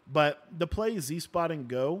 but the play Z spot and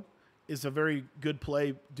go is a very good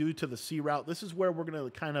play due to the C route. This is where we're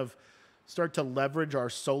going to kind of start to leverage our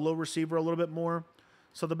solo receiver a little bit more.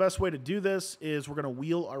 So the best way to do this is we're going to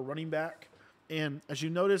wheel our running back. And as you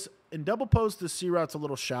notice, in double post, the C route's a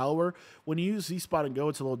little shallower. When you use Z spot and go,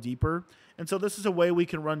 it's a little deeper. And so this is a way we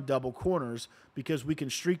can run double corners because we can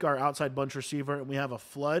streak our outside bunch receiver and we have a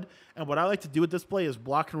flood. And what I like to do with this play is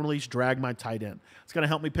block and release, drag my tight end. It's going to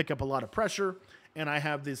help me pick up a lot of pressure. And I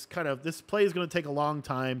have this play is going to take a long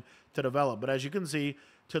time to develop. But as you can see,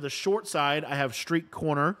 to the short side, I have streak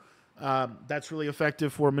corner. That's really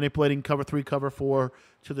effective for manipulating cover 3, cover 4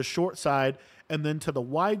 to the short side. And then to the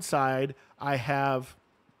wide side, I have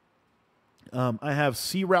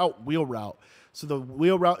C route, wheel route. So the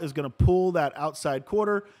wheel route is going to pull that outside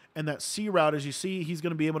quarter, and that C route, as you see, he's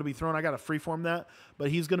going to be able to be thrown. I got to freeform that, but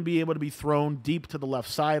he's going to be able to be thrown deep to the left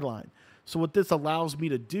sideline. So what this allows me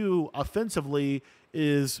to do offensively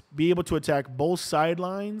is be able to attack both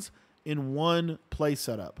sidelines in one play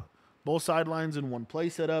setup. Both sidelines in one play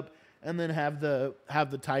setup, and then have the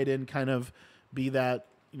tight end kind of be that,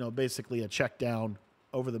 basically a check down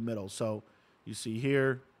over the middle. So you see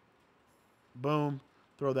here, boom,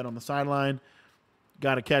 throw that on the sideline.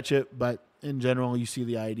 Got to catch it, but in general, you see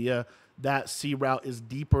the idea. That C route is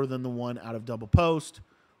deeper than the one out of double post,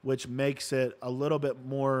 which makes it a little bit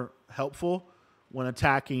more helpful when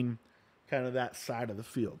attacking kind of that side of the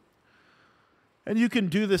field. And you can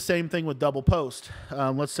do the same thing with double post.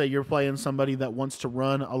 Let's say you're playing somebody that wants to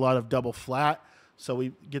run a lot of double flat. So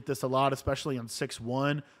we get this a lot, especially on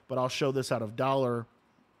 6-1, but I'll show this out of dollar.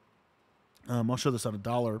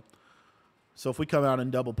 So if we come out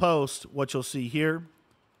in double post, what you'll see here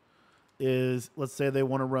is, let's say they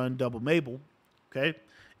want to run double Mabel, okay?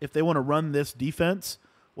 If they want to run this defense,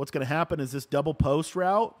 what's going to happen is this double post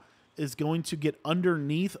route is going to get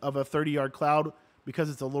underneath of a 30-yard cloud because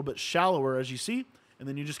it's a little bit shallower, as you see, and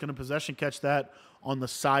then you're just going to possession catch that on the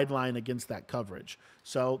sideline against that coverage.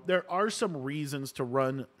 So there are some reasons to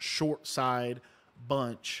run short side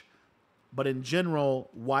bunch, but in general,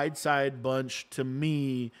 wide side bunch to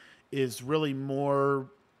me is really more,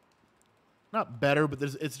 not better, but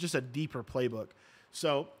it's just a deeper playbook.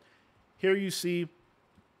 So here you see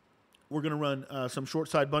we're going to run some short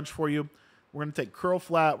side bunch for you. We're going to take curl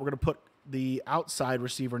flat. We're going to put the outside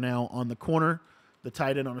receiver now on the corner, the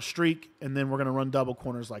tight end on a streak, and then we're going to run double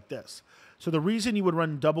corners like this. So the reason you would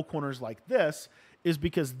run double corners like this is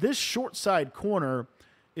because this short side corner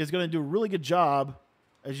is going to do a really good job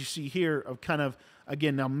as you see here, of kind of,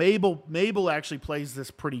 again, now Mabel actually plays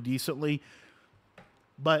this pretty decently,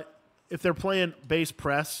 but if they're playing base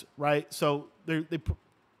press, right? So it's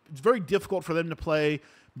very difficult for them to play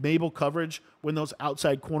Mabel coverage when those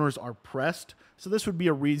outside corners are pressed. So this would be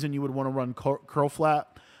a reason you would want to run curl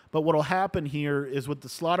flat. But what will happen here is with the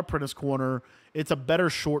slot apprentice corner, it's a better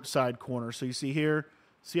short side corner. So you see here,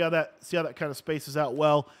 see how that kind of spaces out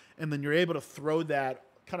well, and then you're able to throw that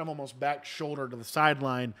kind of almost back shoulder to the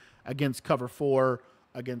sideline against cover 4,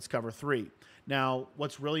 against cover 3. Now,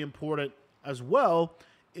 what's really important as well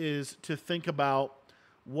is to think about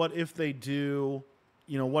what if they do,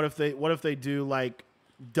 what if they do like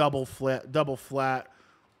double flat,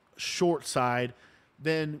 short side,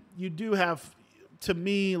 then you do have, to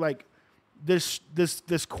me, like this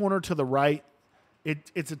corner to the right,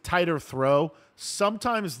 it's a tighter throw.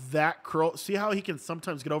 Sometimes that curl, see how he can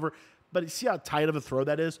sometimes get over, but see how tight of a throw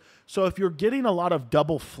that is? So if you're getting a lot of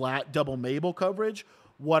double flat, double Mabel coverage,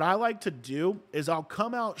 what I like to do is I'll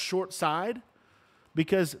come out short side,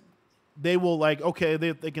 because they will like, okay,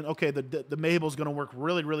 they can, okay, the Mabel's going to work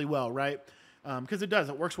really, really well, right? Because it does.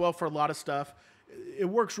 It works well for a lot of stuff. It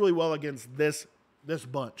works really well against this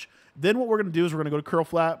bunch. Then what we're going to do is we're going to go to curl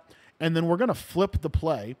flat, and then we're going to flip the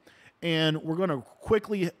play, and we're going to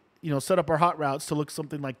quickly, set up our hot routes to look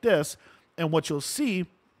something like this. And what you'll see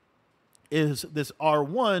is this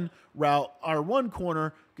R1 route, R1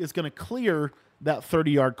 corner is going to clear that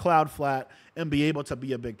 30-yard cloud flat and be able to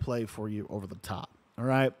be a big play for you over the top. All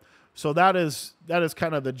right. So that is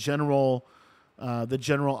kind of the general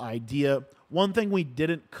idea. One thing we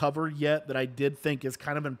didn't cover yet that I did think is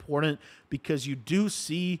kind of important, because you do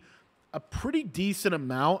see a pretty decent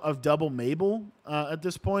amount of double Mabel at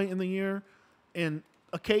this point in the year, and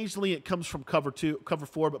occasionally it comes from cover 2, cover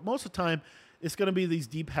 4, but most of the time it's going to be these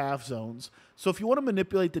deep half zones. So if you want to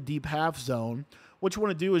manipulate the deep half zone, what you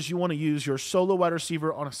want to do is you want to use your solo wide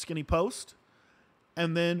receiver on a skinny post,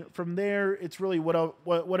 and then from there it's really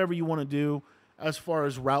whatever you want to do as far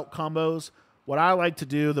as route combos. What I like to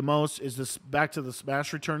do the most is this back to the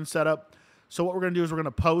smash return setup. So what we're going to do is we're going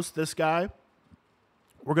to post this guy.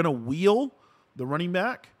 We're going to wheel the running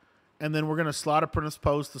back, and then we're going to slot apprentice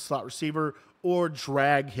post the slot receiver or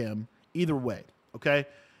drag him, either way, okay?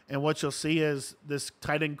 And what you'll see is this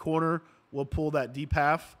tight end corner will pull that deep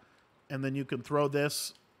half, and then you can throw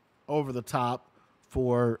this over the top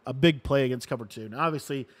for a big play against cover 2. Now,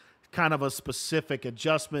 obviously, kind of a specific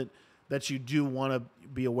adjustment that you do want to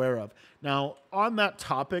be aware of. Now, on that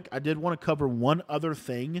topic, I did want to cover one other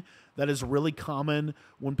thing that is really common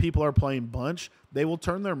when people are playing bunch. They will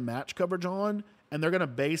turn their match coverage on, and they're going to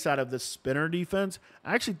base out of this spinner defense.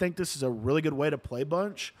 I actually think this is a really good way to play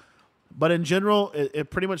bunch. But in general, it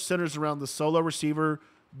pretty much centers around the solo receiver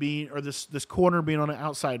being, or this corner being on an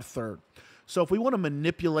outside third. So if we want to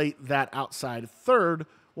manipulate that outside third,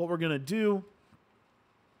 what we're going to do,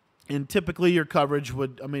 and typically your coverage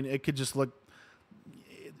would, it could just look,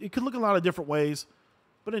 it could look a lot of different ways.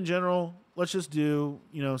 But in general, let's just do,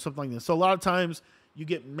 something like this. So a lot of times you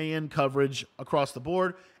get man coverage across the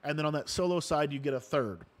board, and then on that solo side, you get a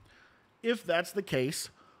third. If that's the case,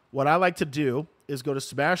 what I like to do is go to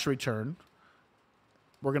smash return.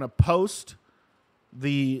 We're going to post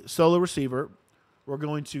the solo receiver. We're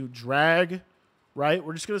going to drag, right?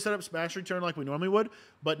 We're just going to set up smash return like we normally would,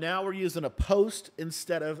 but now we're using a post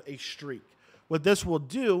instead of a streak. What this will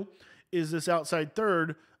do is this outside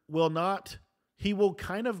third will not, he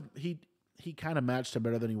kind of matched him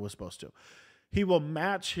better than he was supposed to. He will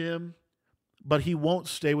match him, but he won't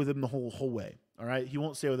stay with him the whole way. All right? He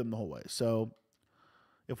won't stay with him the whole way. So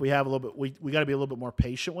if we have a little bit, we got to be a little bit more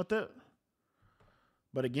patient with it.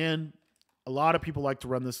 But again, a lot of people like to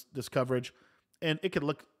run this coverage, and it could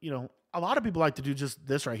look, a lot of people like to do just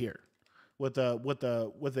this right here with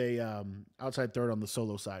a outside third on the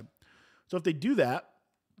solo side. So if they do that,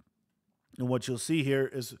 and what you'll see here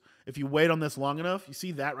is if you wait on this long enough, you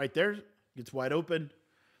see that right there gets wide open,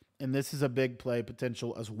 and this is a big play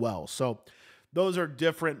potential as well. So those are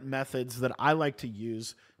different methods that I like to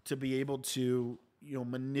use to be able to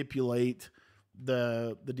manipulate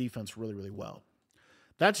the defense really, really well.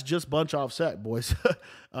 That's just bunch offset, boys.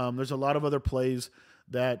 There's a lot of other plays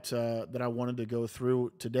that I wanted to go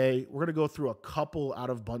through today. We're going to go through a couple out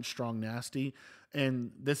of bunch strong nasty,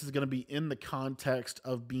 and this is going to be in the context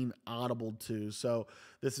of being audible too. So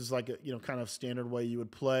this is like a kind of standard way you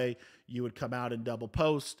would play. You would come out and double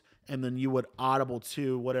post, and then you would audible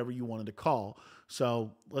to whatever you wanted to call.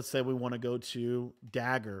 So let's say we want to go to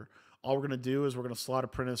dagger. All we're going to do is we're going to slot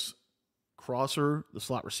apprentice crosser, the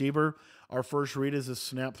slot receiver. Our first read is a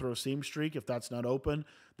snap, throw, seam streak. If that's not open,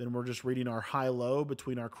 then we're just reading our high-low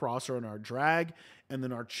between our crosser and our drag, and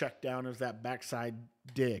then our check down is that backside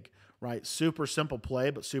dig, right? Super simple play,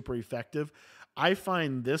 but super effective. I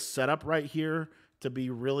find this setup right here to be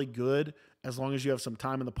really good as long as you have some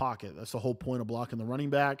time in the pocket. That's the whole point of blocking the running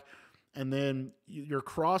back. And then your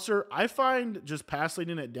crosser, I find just pass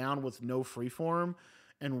leading it down with no freeform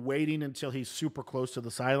and waiting until he's super close to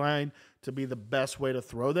the sideline to be the best way to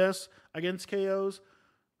throw this against KOs.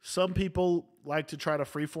 Some people like to try to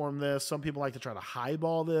freeform this. Some people like to try to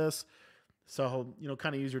highball this. So,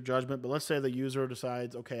 kind of use your judgment. But let's say the user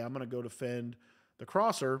decides, okay, I'm going to go defend the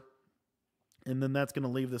crosser, and then that's going to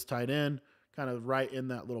leave this tight end kind of right in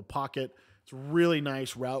that little pocket. It's a really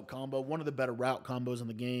nice route combo, one of the better route combos in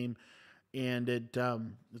the game, and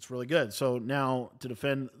it's really good. So now to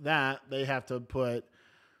defend that, they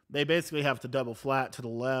basically have to double flat to the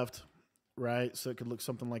left, right? So it could look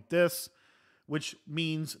something like this, which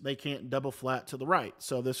means they can't double flat to the right.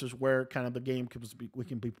 So this is where kind of the game can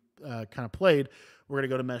be kind of played. We're going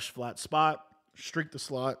to go to mesh flat spot, streak the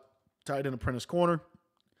slot, tight end apprentice corner,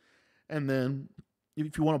 and then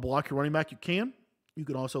if you want to block your running back, you can. You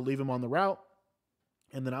can also leave him on the route.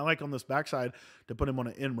 And then I like on this backside to put him on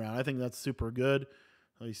an in route. I think that's super good.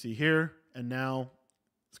 So you see here, and now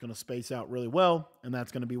it's going to space out really well, and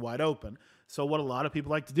that's going to be wide open. So what a lot of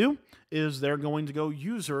people like to do is they're going to go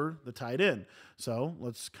user the tight end. So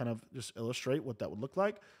let's kind of just illustrate what that would look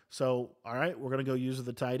like. So, all right, we're going to go user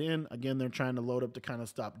the tight end. Again, they're trying to load up to kind of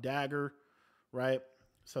stop dagger, right?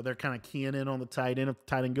 So they're kind of keying in on the tight end. If the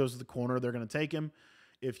tight end goes to the corner, they're going to take him.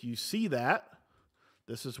 If you see that,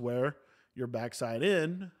 this is where your backside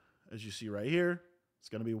in, as you see right here, it's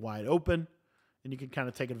going to be wide open, and you can kind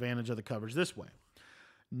of take advantage of the coverage this way.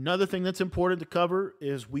 Another thing that's important to cover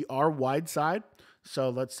is we are wide side.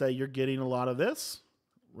 So let's say you're getting a lot of this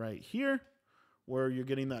right here, where you're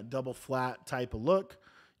getting that double flat type of look.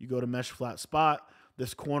 You go to mesh flat spot.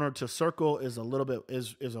 This corner to circle is a little bit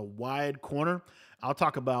is a wide corner. I'll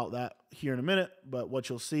talk about that here in a minute, but what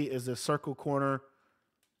you'll see is this circle corner.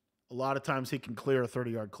 A lot of times he can clear a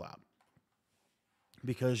 30-yard cloud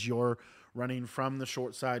because you're running from the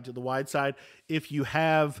short side to the wide side. If you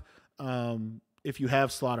have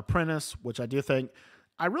slot apprentice, which I do think,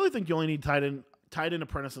 I really think you only need tight end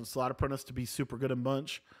apprentice and slot apprentice to be super good in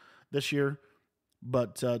bunch this year,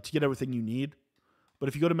 but to get everything you need. But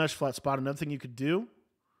if you go to mesh flat spot, another thing you could do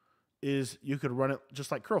is you could run it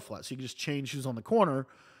just like curl flat. So you can just change who's on the corner. And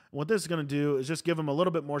what this is going to do is just give him a little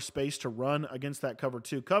bit more space to run against that cover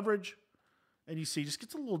 2 coverage. And you see, just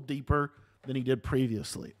gets a little deeper than he did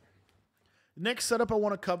previously. The next setup I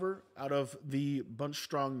want to cover out of the bunch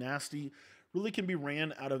strong nasty really can be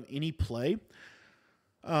ran out of any play.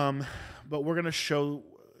 But we're going to show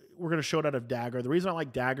it out of dagger. The reason I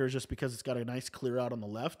like dagger is just because it's got a nice clear out on the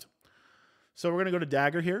left. So we're going to go to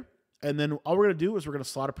dagger here. And then all we're going to do is we're going to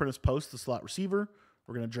slot apprentice post the slot receiver.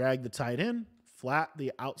 We're going to drag the tight end, flat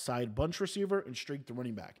the outside bunch receiver, and streak the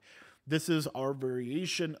running back. This is our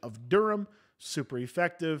variation of Durham. Super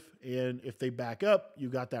effective. And if they back up, you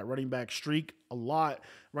got that running back streak a lot.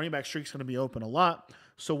 Running back streak's going to be open a lot.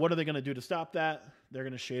 So what are they going to do to stop that? They're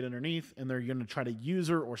going to shade underneath, and they're going to try to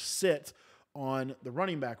user or sit on the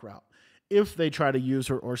running back route. If they try to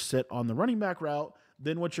user or sit on the running back route,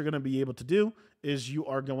 then what you're going to be able to do is you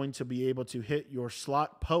are going to be able to hit your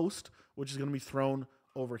slot post, which is going to be thrown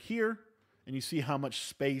over here. And you see how much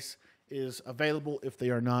space is available if they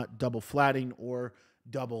are not double flatting or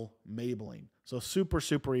double mabling. So super,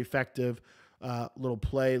 super effective little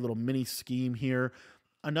play, little mini scheme here.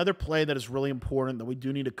 Another play that is really important that we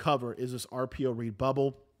do need to cover is this RPO read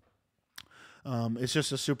bubble. It's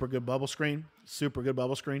just a super good bubble screen. Super good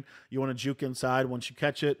bubble screen. You want to juke inside once you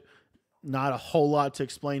catch it. Not a whole lot to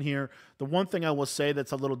explain here. The one thing I will say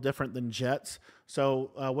that's a little different than Jets.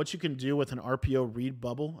 So what you can do with an RPO read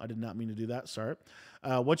bubble, I did not mean to do that, sorry.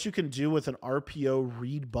 What you can do with an RPO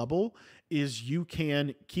read bubble is you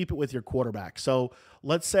can keep it with your quarterback. So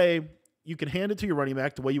let's say you can hand it to your running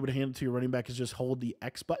back. The way you would hand it to your running back is just hold the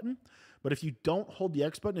X button. But if you don't hold the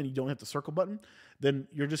X button and you don't hit the circle button, then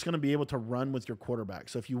you're just going to be able to run with your quarterback.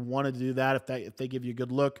 So if you want to do that, if they give you a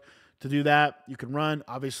good look to do that, you can run.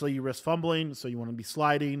 Obviously, you risk fumbling, so you want to be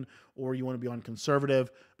sliding or you want to be on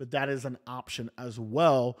conservative, but that is an option as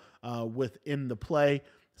well within the play.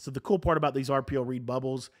 So the cool part about these RPO read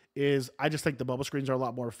bubbles is I just think the bubble screens are a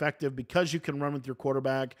lot more effective because you can run with your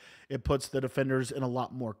quarterback. It puts the defenders in a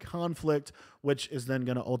lot more conflict, which is then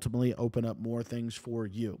going to ultimately open up more things for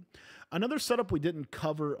you. Another setup we didn't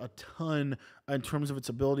cover a ton in terms of its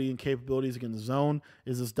ability and capabilities against zone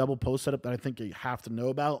is this double post setup that I think you have to know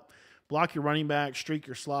about. block your running back, streak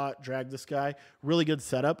your slot, drag this guy. Really good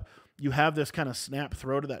setup. You have this kind of snap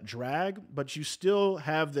throw to that drag, but you still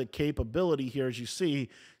have the capability here, as you see,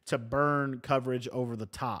 to burn coverage over the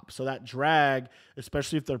top. So that drag,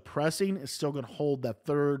 especially if they're pressing, is still going to hold that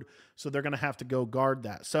third, so they're going to have to go guard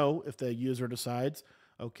that. So if the user decides,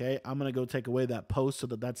 okay, I'm going to go take away that post so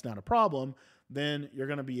that that's not a problem, then you're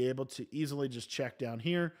going to be able to easily just check down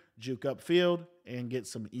here, juke upfield, and get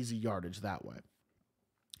some easy yardage that way.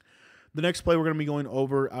 The next play we're going to be going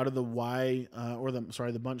over out of the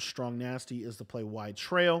the bunch strong nasty is the play wide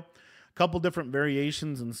trail. A couple different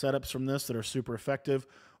variations and setups from this that are super effective.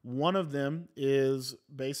 One of them is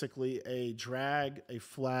basically a drag, a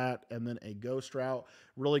flat, and then a ghost route.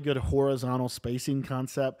 Really good horizontal spacing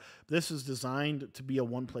concept. This is designed to be a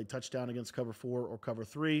one-play touchdown against cover 4 or cover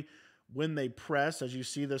 3. When they press, as you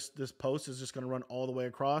see, this post is just going to run all the way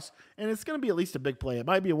across, and it's going to be at least a big play. It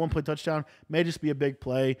might be a one-play touchdown, may just be a big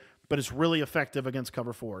play, but it's really effective against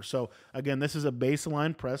cover 4. So, again, this is a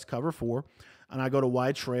baseline press cover 4, and I go to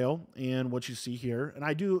wide trail, and what you see here, and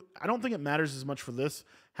I don't think it matters as much for this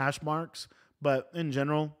hash marks, but in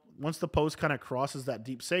general, once the post kind of crosses that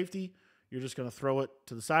deep safety, you're just going to throw it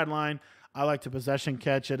to the sideline. I like to possession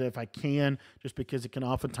catch it if I can, just because it can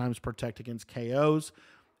oftentimes protect against KOs.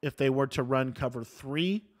 If they were to run cover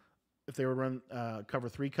 3, if they were to run cover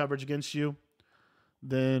 3 coverage against you,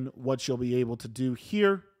 then what you'll be able to do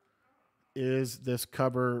here is this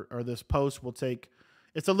cover or this post will take,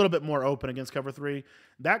 it's a little bit more open against cover 3.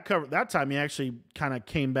 That time he actually kind of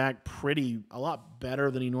came back a lot better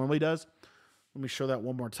than he normally does. Let me show that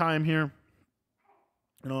one more time here.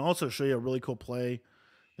 And I'll also show you a really cool play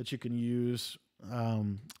that you can use,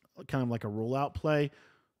 kind of like a rollout play.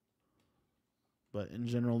 But in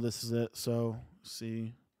general, this is it. So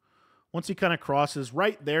see, once he kind of crosses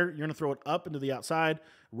right there, you're going to throw it up into the outside,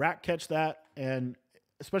 rack catch that, and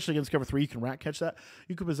especially against cover 3, you can rack catch that.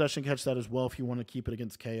 You can possession catch that as well if you want to keep it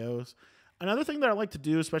against KOs. Another thing that I like to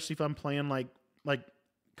do, especially if I'm playing like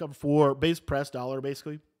cover 4, base press dollar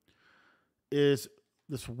basically, is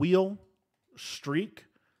this wheel, streak,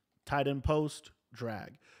 tight end post,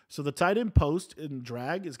 drag. So the tight end post and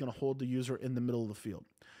drag is going to hold the user in the middle of the field.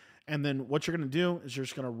 And then what you're going to do is you're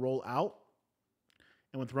just going to roll out.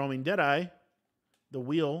 And with roaming deadeye, the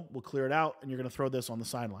wheel will clear it out, and you're going to throw this on the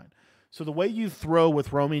sideline. So the way you throw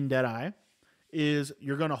with roaming deadeye is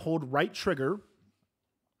you're going to hold right trigger.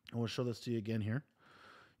 And we'll show this to you again here.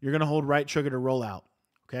 You're going to hold right trigger to roll out,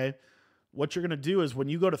 okay? What you're going to do is when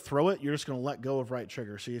you go to throw it, you're just going to let go of right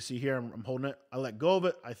trigger. So you see here, I'm holding it. I let go of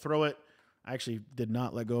it. I throw it. I actually did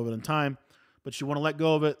not let go of it in time. But you want to let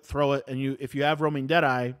go of it, throw it, and if you have roaming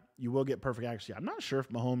deadeye, you will get perfect accuracy. I'm not sure if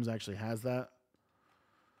Mahomes actually has that,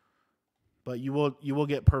 but you will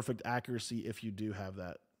get perfect accuracy if you do have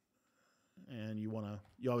that. And you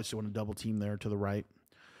obviously want to double team there to the right.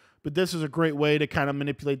 But this is a great way to kind of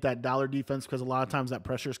manipulate that dollar defense, because a lot of times that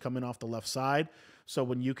pressure is coming off the left side. So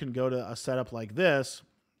when you can go to a setup like this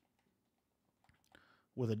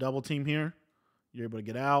with a double team here, you're able to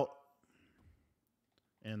get out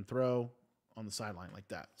and throw on the sideline like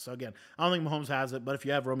that. So again, I don't think Mahomes has it, but if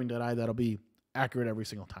you have roaming deadeye, that'll be accurate every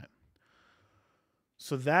single time.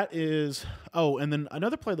 So that is, and then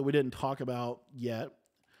another play that we didn't talk about yet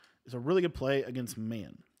is a really good play against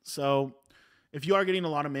man. So if you are getting a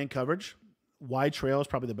lot of man coverage, wide trail is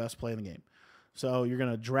probably the best play in the game. So you're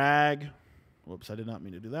going to drag, whoops, I did not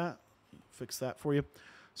mean to do that. Fix that for you.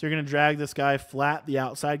 So you're going to drag this guy flat, the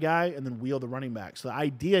outside guy, and then wheel the running back. So the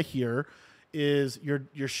idea here is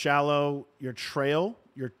your shallow, your trail,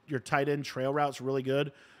 your tight end trail route's really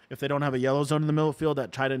good. If they don't have a yellow zone in the middle of the field,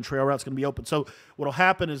 that tight end trail route's going to be open. So what will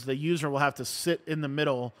happen is the user will have to sit in the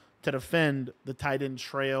middle to defend the tight end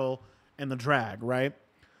trail and the drag, right?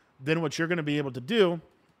 Then what you're going to be able to do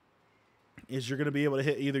is you're going to be able to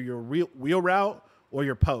hit either your wheel route or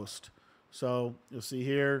your post. So you'll see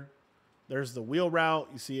here, there's the wheel route.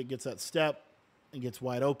 You see it gets that step. It gets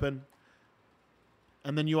wide open.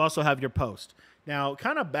 And then you also have your post. Now,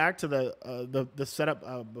 kind of back to the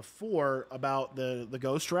setup before about the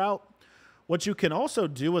ghost route. What you can also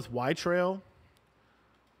do with wide trail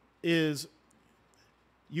is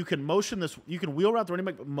you can wheel route the running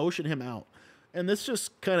back, but motion him out. And this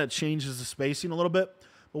just kind of changes the spacing a little bit.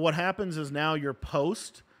 But what happens is now your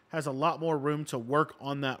post has a lot more room to work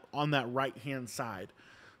on that right-hand side.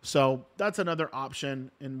 So that's another option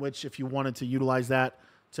in which if you wanted to utilize that,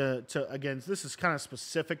 again, this is kind of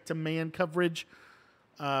specific to man coverage,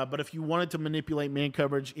 but if you wanted to manipulate man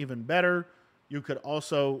coverage even better, you could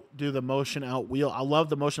also do the motion out wheel. I love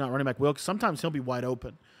the motion out running back wheel because sometimes he'll be wide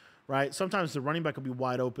open, right? Sometimes the running back will be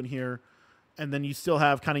wide open here, and then you still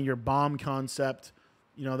have kind of your bomb concept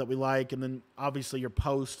that we like. And then obviously your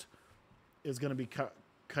post is going to be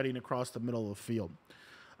cutting across the middle of the field.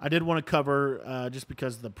 I did want to cover, just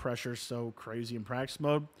because the pressure's so crazy in practice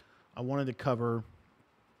mode, I wanted to cover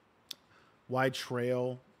wide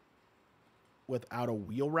trail without a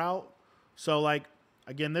wheel route. So, like,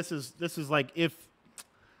 again, this is like if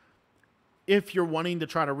you're wanting to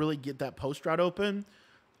try to really get that post route open,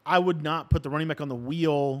 I would not put the running back on the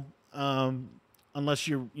wheel unless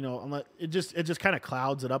unless it just kind of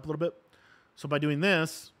clouds it up a little bit. So by doing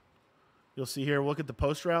this, you'll see here, look at the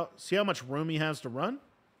post route, see how much room he has to run,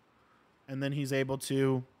 and then he's able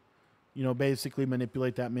to, basically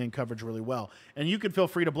manipulate that man coverage really well. And you can feel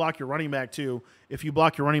free to block your running back too. If you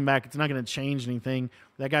block your running back, it's not going to change anything.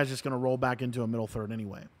 That guy's just going to roll back into a middle third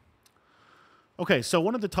anyway. Okay, so I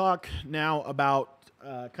wanted to talk now about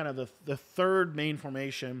kind of the third main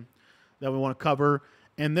formation that we want to cover.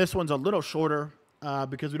 And this one's a little shorter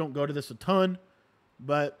because we don't go to this a ton,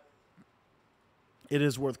 but it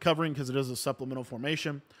is worth covering because it is a supplemental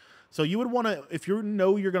formation. So you would want to, if you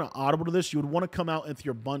know you're going to audible to this, you would want to come out with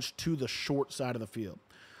your bunch to the short side of the field.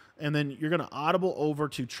 And then you're going to audible over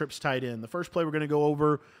to trips tight end. The first play we're going to go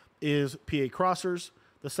over is PA crossers.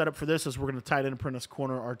 The setup for this is we're going to tight end apprentice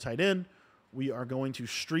corner our tight end. We are going to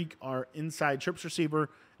streak our inside trips receiver,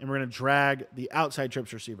 and we're going to drag the outside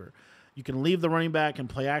trips receiver. You can leave the running back and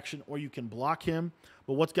play action, or you can block him.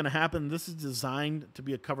 But what's going to happen, this is designed to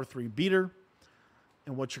be a cover 3 beater.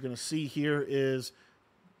 And what you're going to see here is,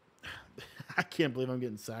 I can't believe I'm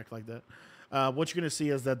getting sacked like that. What you're going to see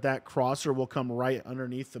is that crosser will come right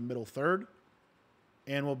underneath the middle third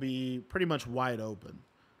and will be pretty much wide open.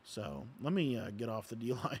 So let me get off the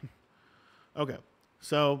D-line. Okay,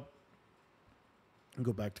 so I'll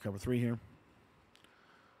go back to cover 3 here.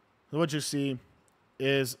 So what you see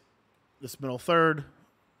is this middle third.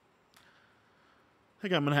 I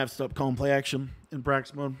think I'm going to have to stop calling play action in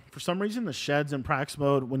practice mode. For some reason, the sheds in practice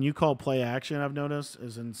mode, when you call play action, I've noticed,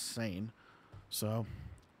 is insane. So,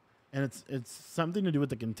 and it's something to do with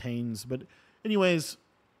the contains. But anyways,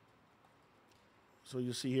 so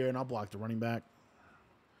you'll see here, and I'll block the running back.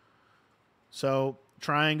 So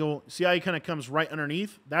triangle, see how he kind of comes right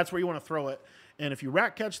underneath? That's where you want to throw it. And if you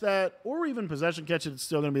rack catch that, or even possession catch it, it's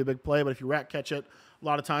still going to be a big play. But if you rack catch it, a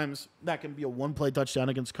lot of times that can be a one-play touchdown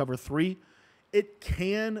against cover 3. It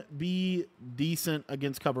can be decent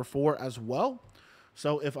against cover 4 as well.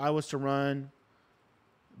 So if I was to run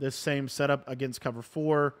this same setup against cover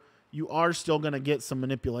 4, you are still going to get some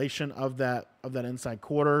manipulation of that inside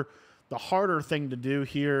quarter. The harder thing to do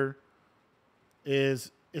here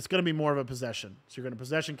is it's going to be more of a possession. So you're going to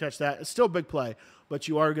possession catch that. It's still a big play, but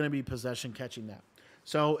you are going to be possession catching that.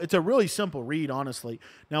 So it's a really simple read, honestly.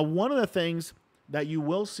 Now, one of the things that you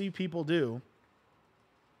will see people do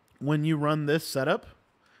when you run this setup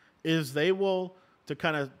is they will, to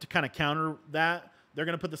kind of counter that, they're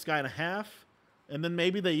going to put this guy in a half, and then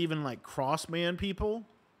maybe they even like cross man people.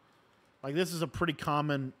 Like this is a pretty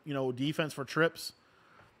common, defense for trips.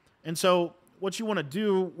 And so what you want to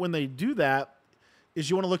do when they do that is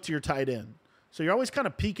you want to look to your tight end. So you're always kind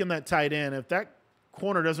of peeking that tight end. If that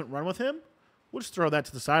corner doesn't run with him, we'll just throw that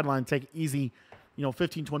to the sideline, take easy,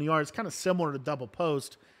 15, 20 yards, kind of similar to double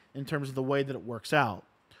post in terms of the way that it works out.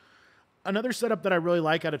 Another setup that I really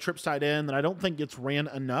like out of trips tight end that I don't think gets ran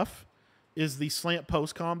enough is the slant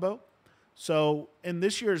post combo. So in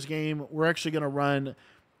this year's game, we're actually going to run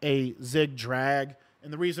a zig drag.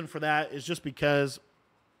 And the reason for that is just because,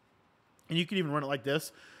 and you can even run it like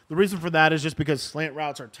this. The reason for that is just because slant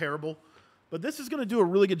routes are terrible. But this is going to do a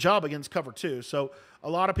really good job against cover 2. So a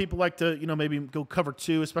lot of people like to, maybe go cover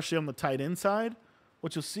 2, especially on the tight end side.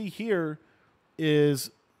 What you'll see here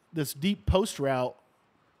is this deep post route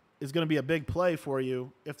is going to be a big play for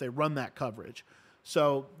you if they run that coverage.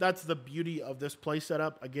 So that's the beauty of this play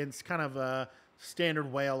setup against kind of a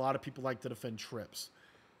standard way a lot of people like to defend trips.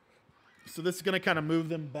 So this is going to kind of move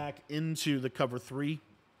them back into the cover 3.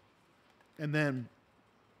 And then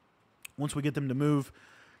once we get them to move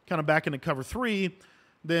kind of back into cover 3,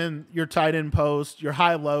 then your tight end post, your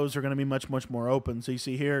high-lows are going to be much, much more open. So you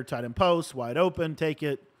see here, tight end post, wide open, take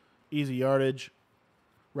it, easy yardage,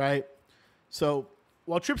 right? So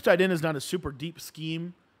while trips tight end is not a super deep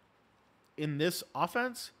scheme in this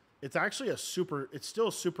offense, it's actually it's still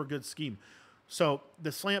a super good scheme. So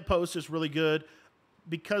the slant post is really good.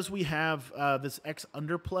 Because we have this X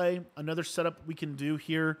underplay, another setup we can do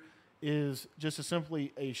here is just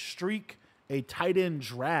simply a streak, a tight end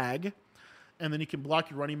drag, and then you can block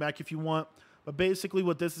your running back if you want. But basically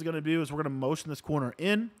what this is going to do is we're going to motion this corner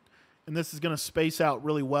in, and this is going to space out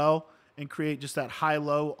really well and create just that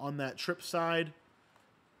high-low on that trip side.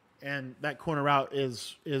 and that corner route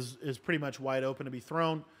is pretty much wide open to be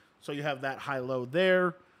thrown. So you have that high-low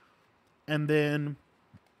there. And then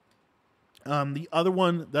the other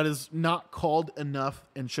one that is not called enough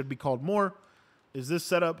and should be called more is this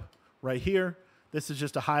setup right here. This is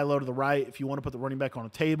just a high-low to the right. If you want to put the running back on a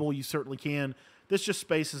table, you certainly can. This just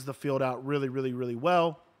spaces the field out really, really, really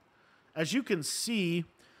well. As you can see,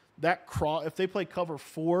 that if they play cover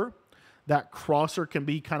 4, that crosser can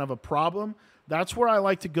be kind of a problem. That's where I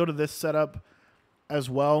like to go to this setup as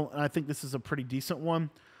well, and I think this is a pretty decent one.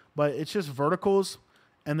 But it's just verticals,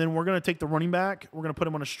 and then we're going to take the running back. We're going to put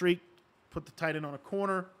him on a streak, put the tight end on a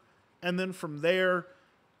corner, and then from there,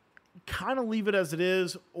 kind of leave it as it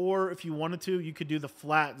is, or if you wanted to, you could do the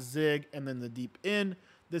flat zig and then the deep in.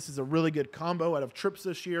 This is a really good combo out of trips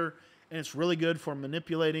this year, and it's really good for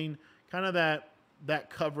manipulating kind of that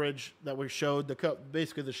coverage that we showed,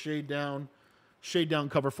 basically the shade down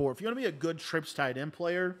cover 4. If you want to be a good trips tight end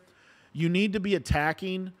player, you need to be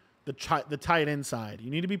attacking the tight end side.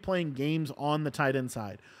 You need to be playing games on the tight end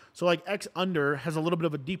side. So like X under has a little bit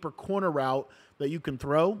of a deeper corner route that you can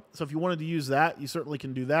throw. So if you wanted to use that, you certainly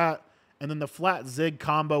can do that. And then the flat zig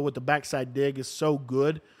combo with the backside dig is so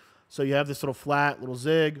good. So you have this little flat, little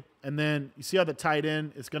zig, and then you see how the tight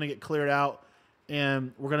end is going to get cleared out,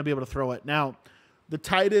 and we're going to be able to throw it. Now, the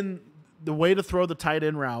tight end, the way to throw the tight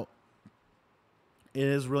end route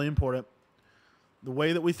is really important. The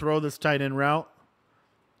way that we throw this tight end route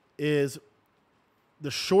is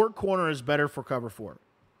the short corner is better for cover 4.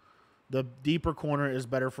 The deeper corner is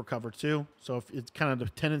better for cover 2. So if it's kind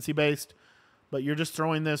of tendency based, but you're just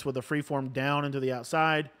throwing this with a free form down into the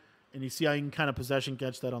outside, and you see how you can kind of possession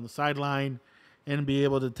catch that on the sideline and be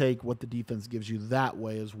able to take what the defense gives you that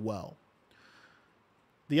way as well.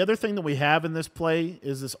 The other thing that we have in this play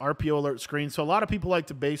is this RPO alert screen. So a lot of people like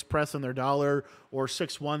to base press on their dollar or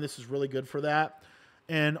 6-1. This is really good for that.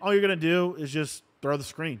 And all you're going to do is just throw the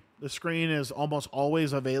screen. The screen is almost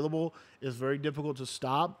always available. It's very difficult to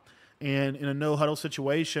stop. And in a no-huddle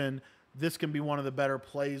situation, this can be one of the better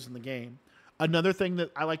plays in the game. Another thing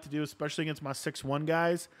that I like to do, especially against my 6-1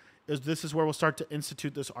 guys, is this is where we'll start to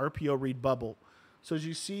institute this RPO read bubble. So as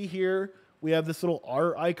you see here, we have this little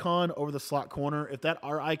R icon over the slot corner. If that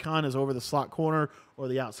R icon is over the slot corner or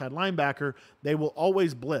the outside linebacker, they will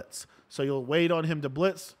always blitz. So you'll wait on him to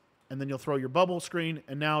blitz, and then you'll throw your bubble screen,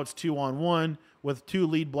 and now it's 2-on-1 with 2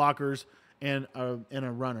 lead blockers and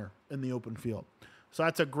a runner in the open field. So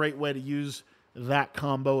that's a great way to use that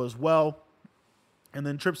combo as well. And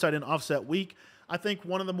then trip side and offset weak. I think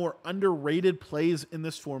one of the more underrated plays in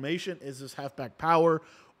this formation is this halfback power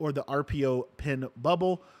or the RPO pin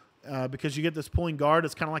bubble because you get this pulling guard.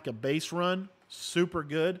 It's kind of like a base run, super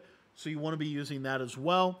good. So you want to be using that as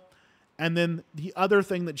well. And then the other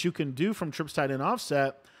thing that you can do from trip side and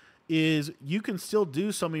offset is you can still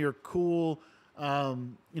do some of your cool,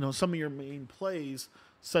 some of your main plays,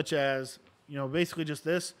 such as, basically just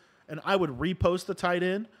this. And I would repost the tight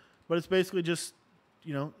end, but it's basically just,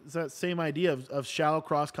 it's that same idea of shallow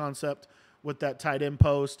cross concept with that tight end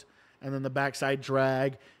post and then the backside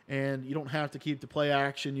drag. And you don't have to keep the play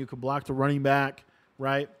action. You can block the running back,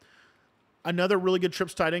 right? Another really good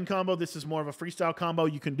trips tight end combo. This is more of a freestyle combo.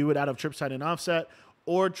 You can do it out of trips tight end offset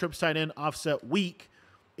or trips tight end offset weak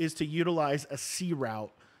is to utilize a C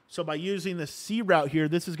route. So by using the C route here,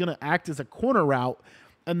 this is going to act as a corner route.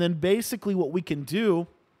 And then basically what we can do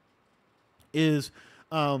is,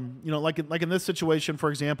 like in this situation, for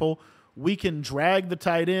example, we can drag the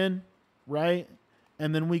tight end, right?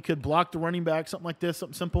 And then we could block the running back, something like this,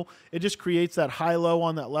 something simple. It just creates that high-low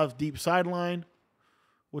on that left deep sideline,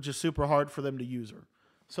 which is super hard for them to use her.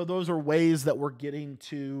 So those are ways that we're getting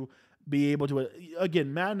to be able to,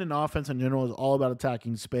 again, Madden and offense in general is all about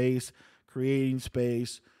attacking space, creating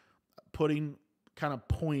space, putting kind of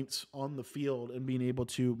points on the field and being able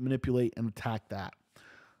to manipulate and attack that.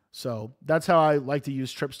 So that's how I like to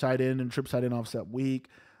use trips tight end and trips tight end offset weak.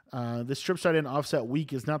 This trips tight end offset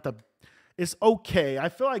weak is not it's okay. I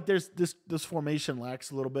feel like there's this formation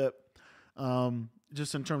lacks a little bit,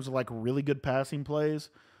 just in terms of like really good passing plays,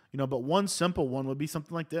 but one simple one would be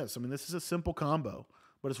something like this. I mean, this is a simple combo,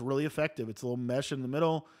 but it's really effective. It's a little mesh in the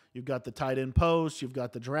middle. You've got the tight end post. You've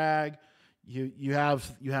got the drag. You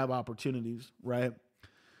have opportunities, right?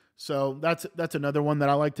 So that's another one that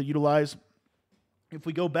I like to utilize. If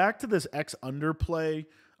we go back to this X under play,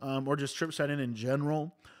 or just trip side in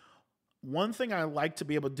general, one thing I like to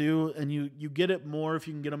be able to do, and you get it more if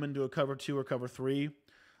you can get them into a cover 2 or cover 3,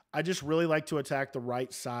 I just really like to attack the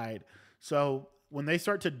right side. So when they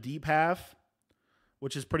start to deep half,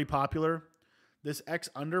 which is pretty popular, this X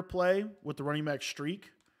under play with the running back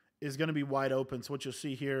streak is going to be wide open. So what you'll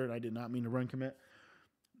see here, and I did not mean to run commit,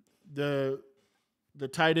 the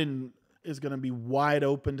tight end is going to be wide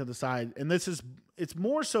open to the side. And it's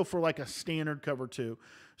more so for like a standard cover two.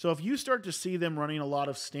 So if you start to see them running a lot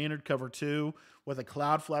of standard cover two with a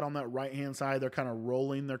cloud flat on that right-hand side, they're kind of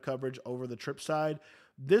rolling their coverage over the trip side.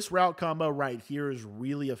 This route combo right here is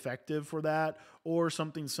really effective for that, or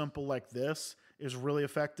something simple like this is really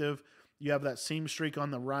effective. You have that seam streak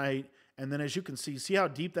on the right, and then as you can see how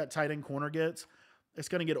deep that tight end corner gets? It's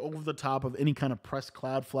going to get over the top of any kind of pressed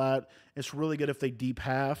cloud flat. It's really good if they deep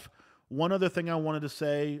half. One other thing I wanted to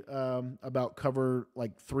say about cover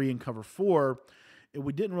like 3 and cover 4,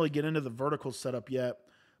 we didn't really get into the vertical setup yet,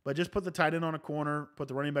 but just put the tight end on a corner, put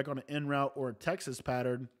the running back on an in route or a Texas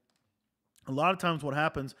pattern. A lot of times what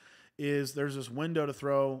happens is there's this window to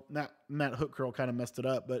throw. Matt Hook Curl kind of messed it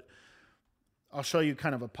up, but I'll show you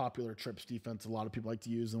kind of a popular trips defense a lot of people like to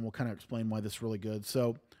use, and we'll kind of explain why this is really good.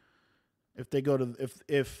 So if they go to,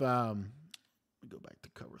 we go back to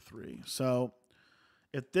cover 3. So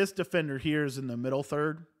if this defender here is in the middle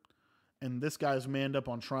third and this guy's manned up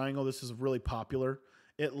on triangle, this is really popular.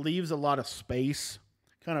 It leaves a lot of space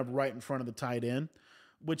kind of right in front of the tight end,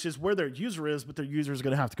 which is where their user is, but their user is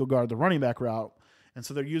going to have to go guard the running back route. And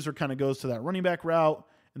so their user kind of goes to that running back route,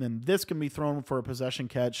 and then this can be thrown for a possession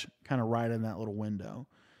catch kind of right in that little window.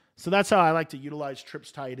 So that's how I like to utilize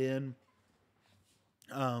trips tight end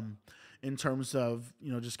in terms of,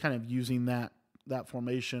 just kind of using that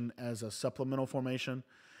formation as a supplemental formation.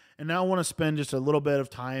 And now I want to spend just a little bit of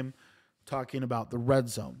time talking about the red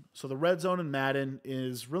zone. So the red zone in Madden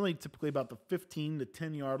is really typically about the 15 to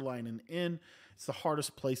 10 yard line and in. It's the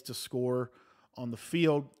hardest place to score on the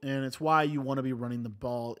field, and it's why you want to be running the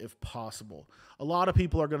ball if possible. A lot of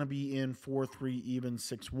people are going to be in 4-3, even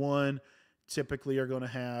 6-1, typically are going to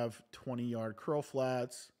have 20-yard curl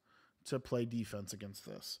flats to play defense against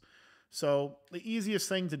this. So the easiest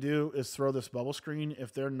thing to do is throw this bubble screen.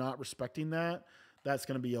 If they're not respecting that, that's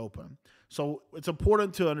going to be open. So it's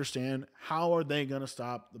important to understand, how are they going to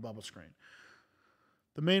stop the bubble screen?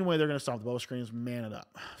 The main way they're going to stop the bubble screen is man it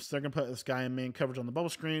up. So they're going to put this guy in man coverage on the bubble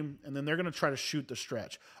screen, and then they're going to try to shoot the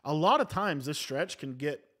stretch. A lot of times this stretch can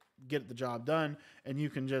get the job done, and you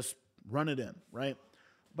can just run it in, right?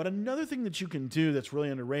 But another thing that you can do that's really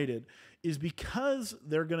underrated is, because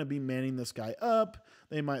they're going to be manning this guy up,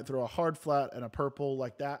 they might throw a hard flat and a purple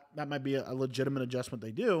like that. That might be a legitimate adjustment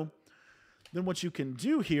they do. Then what you can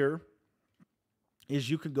do here is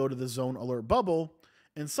you can go to the zone alert bubble,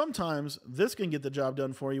 and sometimes this can get the job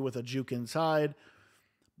done for you with a juke inside,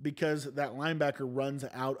 because that linebacker runs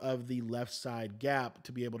out of the left side gap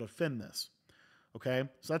to be able to fin this. Okay,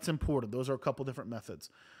 so that's important. Those are a couple different methods.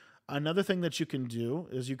 Another thing that you can do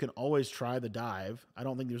is you can always try the dive. I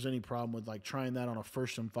don't think there's any problem with like trying that on a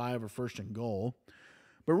 1st and 5 or 1st and goal.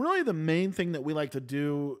 But really the main thing that we like to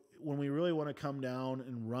do when we really want to come down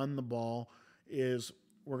and run the ball is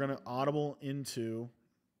we're going to audible into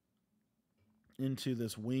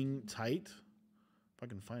this wing tight. If I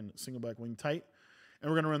can find it, single back wing tight. And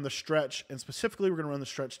we're going to run the stretch, and specifically we're going to run the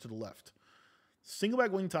stretch to the left. Single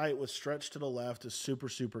back wing tight with stretch to the left is super,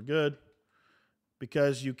 super good,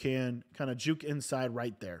 because you can kind of juke inside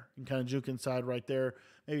right there. You can kind of juke inside right there,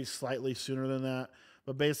 maybe slightly sooner than that.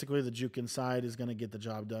 But basically the juke inside is going to get the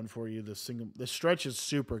job done for you. The stretch is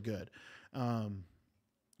super good.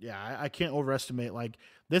 I can't overestimate. Like,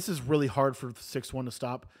 this is really hard for 6-1 to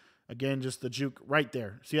stop. Again, just the juke right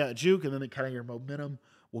there. So yeah, juke, and then kind of your momentum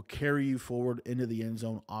will carry you forward into the end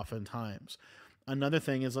zone oftentimes. Another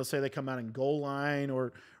thing is, let's say they come out in goal line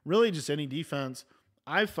or really just any defense.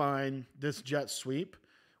 I find this jet sweep,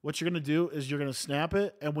 what you're going to do is you're going to snap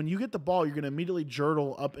it, and when you get the ball, you're going to immediately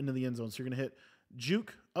jertle up into the end zone. So you're going to hit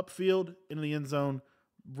juke upfield into the end zone.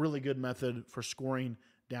 Really good method for scoring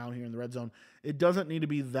down here in the red zone. It doesn't need to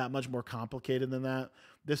be that much more complicated than that.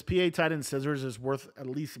 This PA tight end scissors is worth at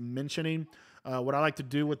least mentioning. What I like to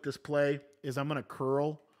do with this play is I'm going to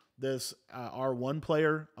curl this R1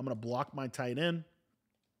 player. I'm going to block my tight end.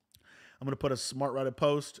 I'm going to put a smart routed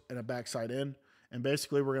post and a backside in. And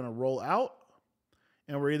basically we're going to roll out,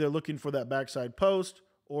 and we're either looking for that backside post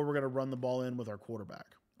or we're going to run the ball in with our quarterback.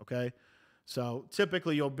 Okay. So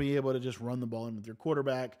typically you'll be able to just run the ball in with your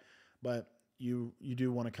quarterback, but you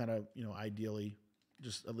do want to kind of, ideally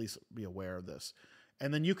just at least be aware of this.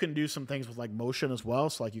 And then you can do some things with like motion as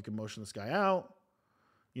well. So like you can motion this guy out,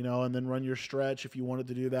 and then run your stretch if you wanted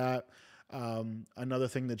to do that. Another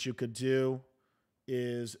thing that you could do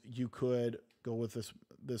is you could go with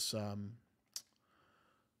this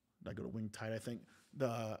I go to wing tight, I think.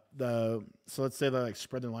 So let's say they like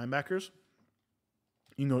spread their linebackers.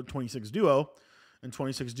 26 duo. And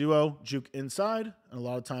 26 duo, juke inside. And a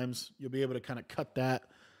lot of times you'll be able to kind of cut that,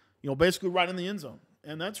 basically right in the end zone.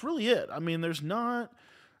 And that's really it. I mean, there's not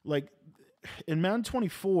like in Madden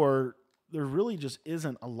 24, there really just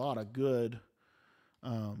isn't a lot of good.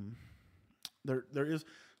 There is.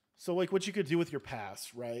 So like what you could do with your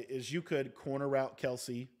pass, right, is you could corner route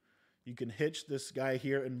Kelsey. You can hitch this guy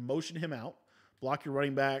here and motion him out, block your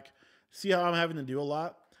running back. See how I'm having to do a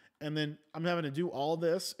lot? And then I'm having to do all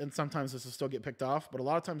this, and sometimes this will still get picked off, but a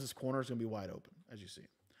lot of times this corner is going to be wide open, as you see.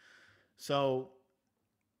 So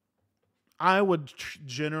I would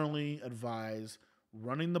generally advise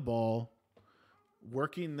running the ball,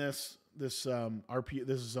 working this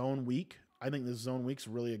zone weak. I think this zone week's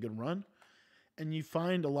really a good run. And you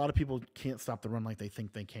find a lot of people can't stop the run like they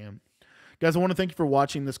think they can. Guys, I want to thank you for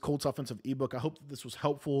watching this Colts offensive ebook. I hope that this was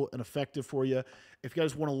helpful and effective for you. If you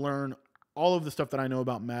guys want to learn all of the stuff that I know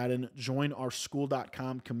about Madden, join our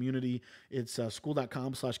school.com community. It's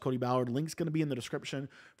school.com/Cody Ballard. Link's going to be in the description.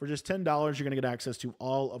 For just $10, you're going to get access to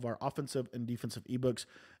all of our offensive and defensive ebooks.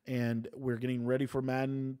 And we're getting ready for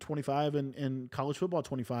Madden 25 and college football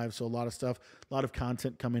 25. So a lot of stuff, a lot of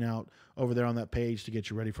content coming out over there on that page to get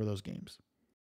you ready for those games.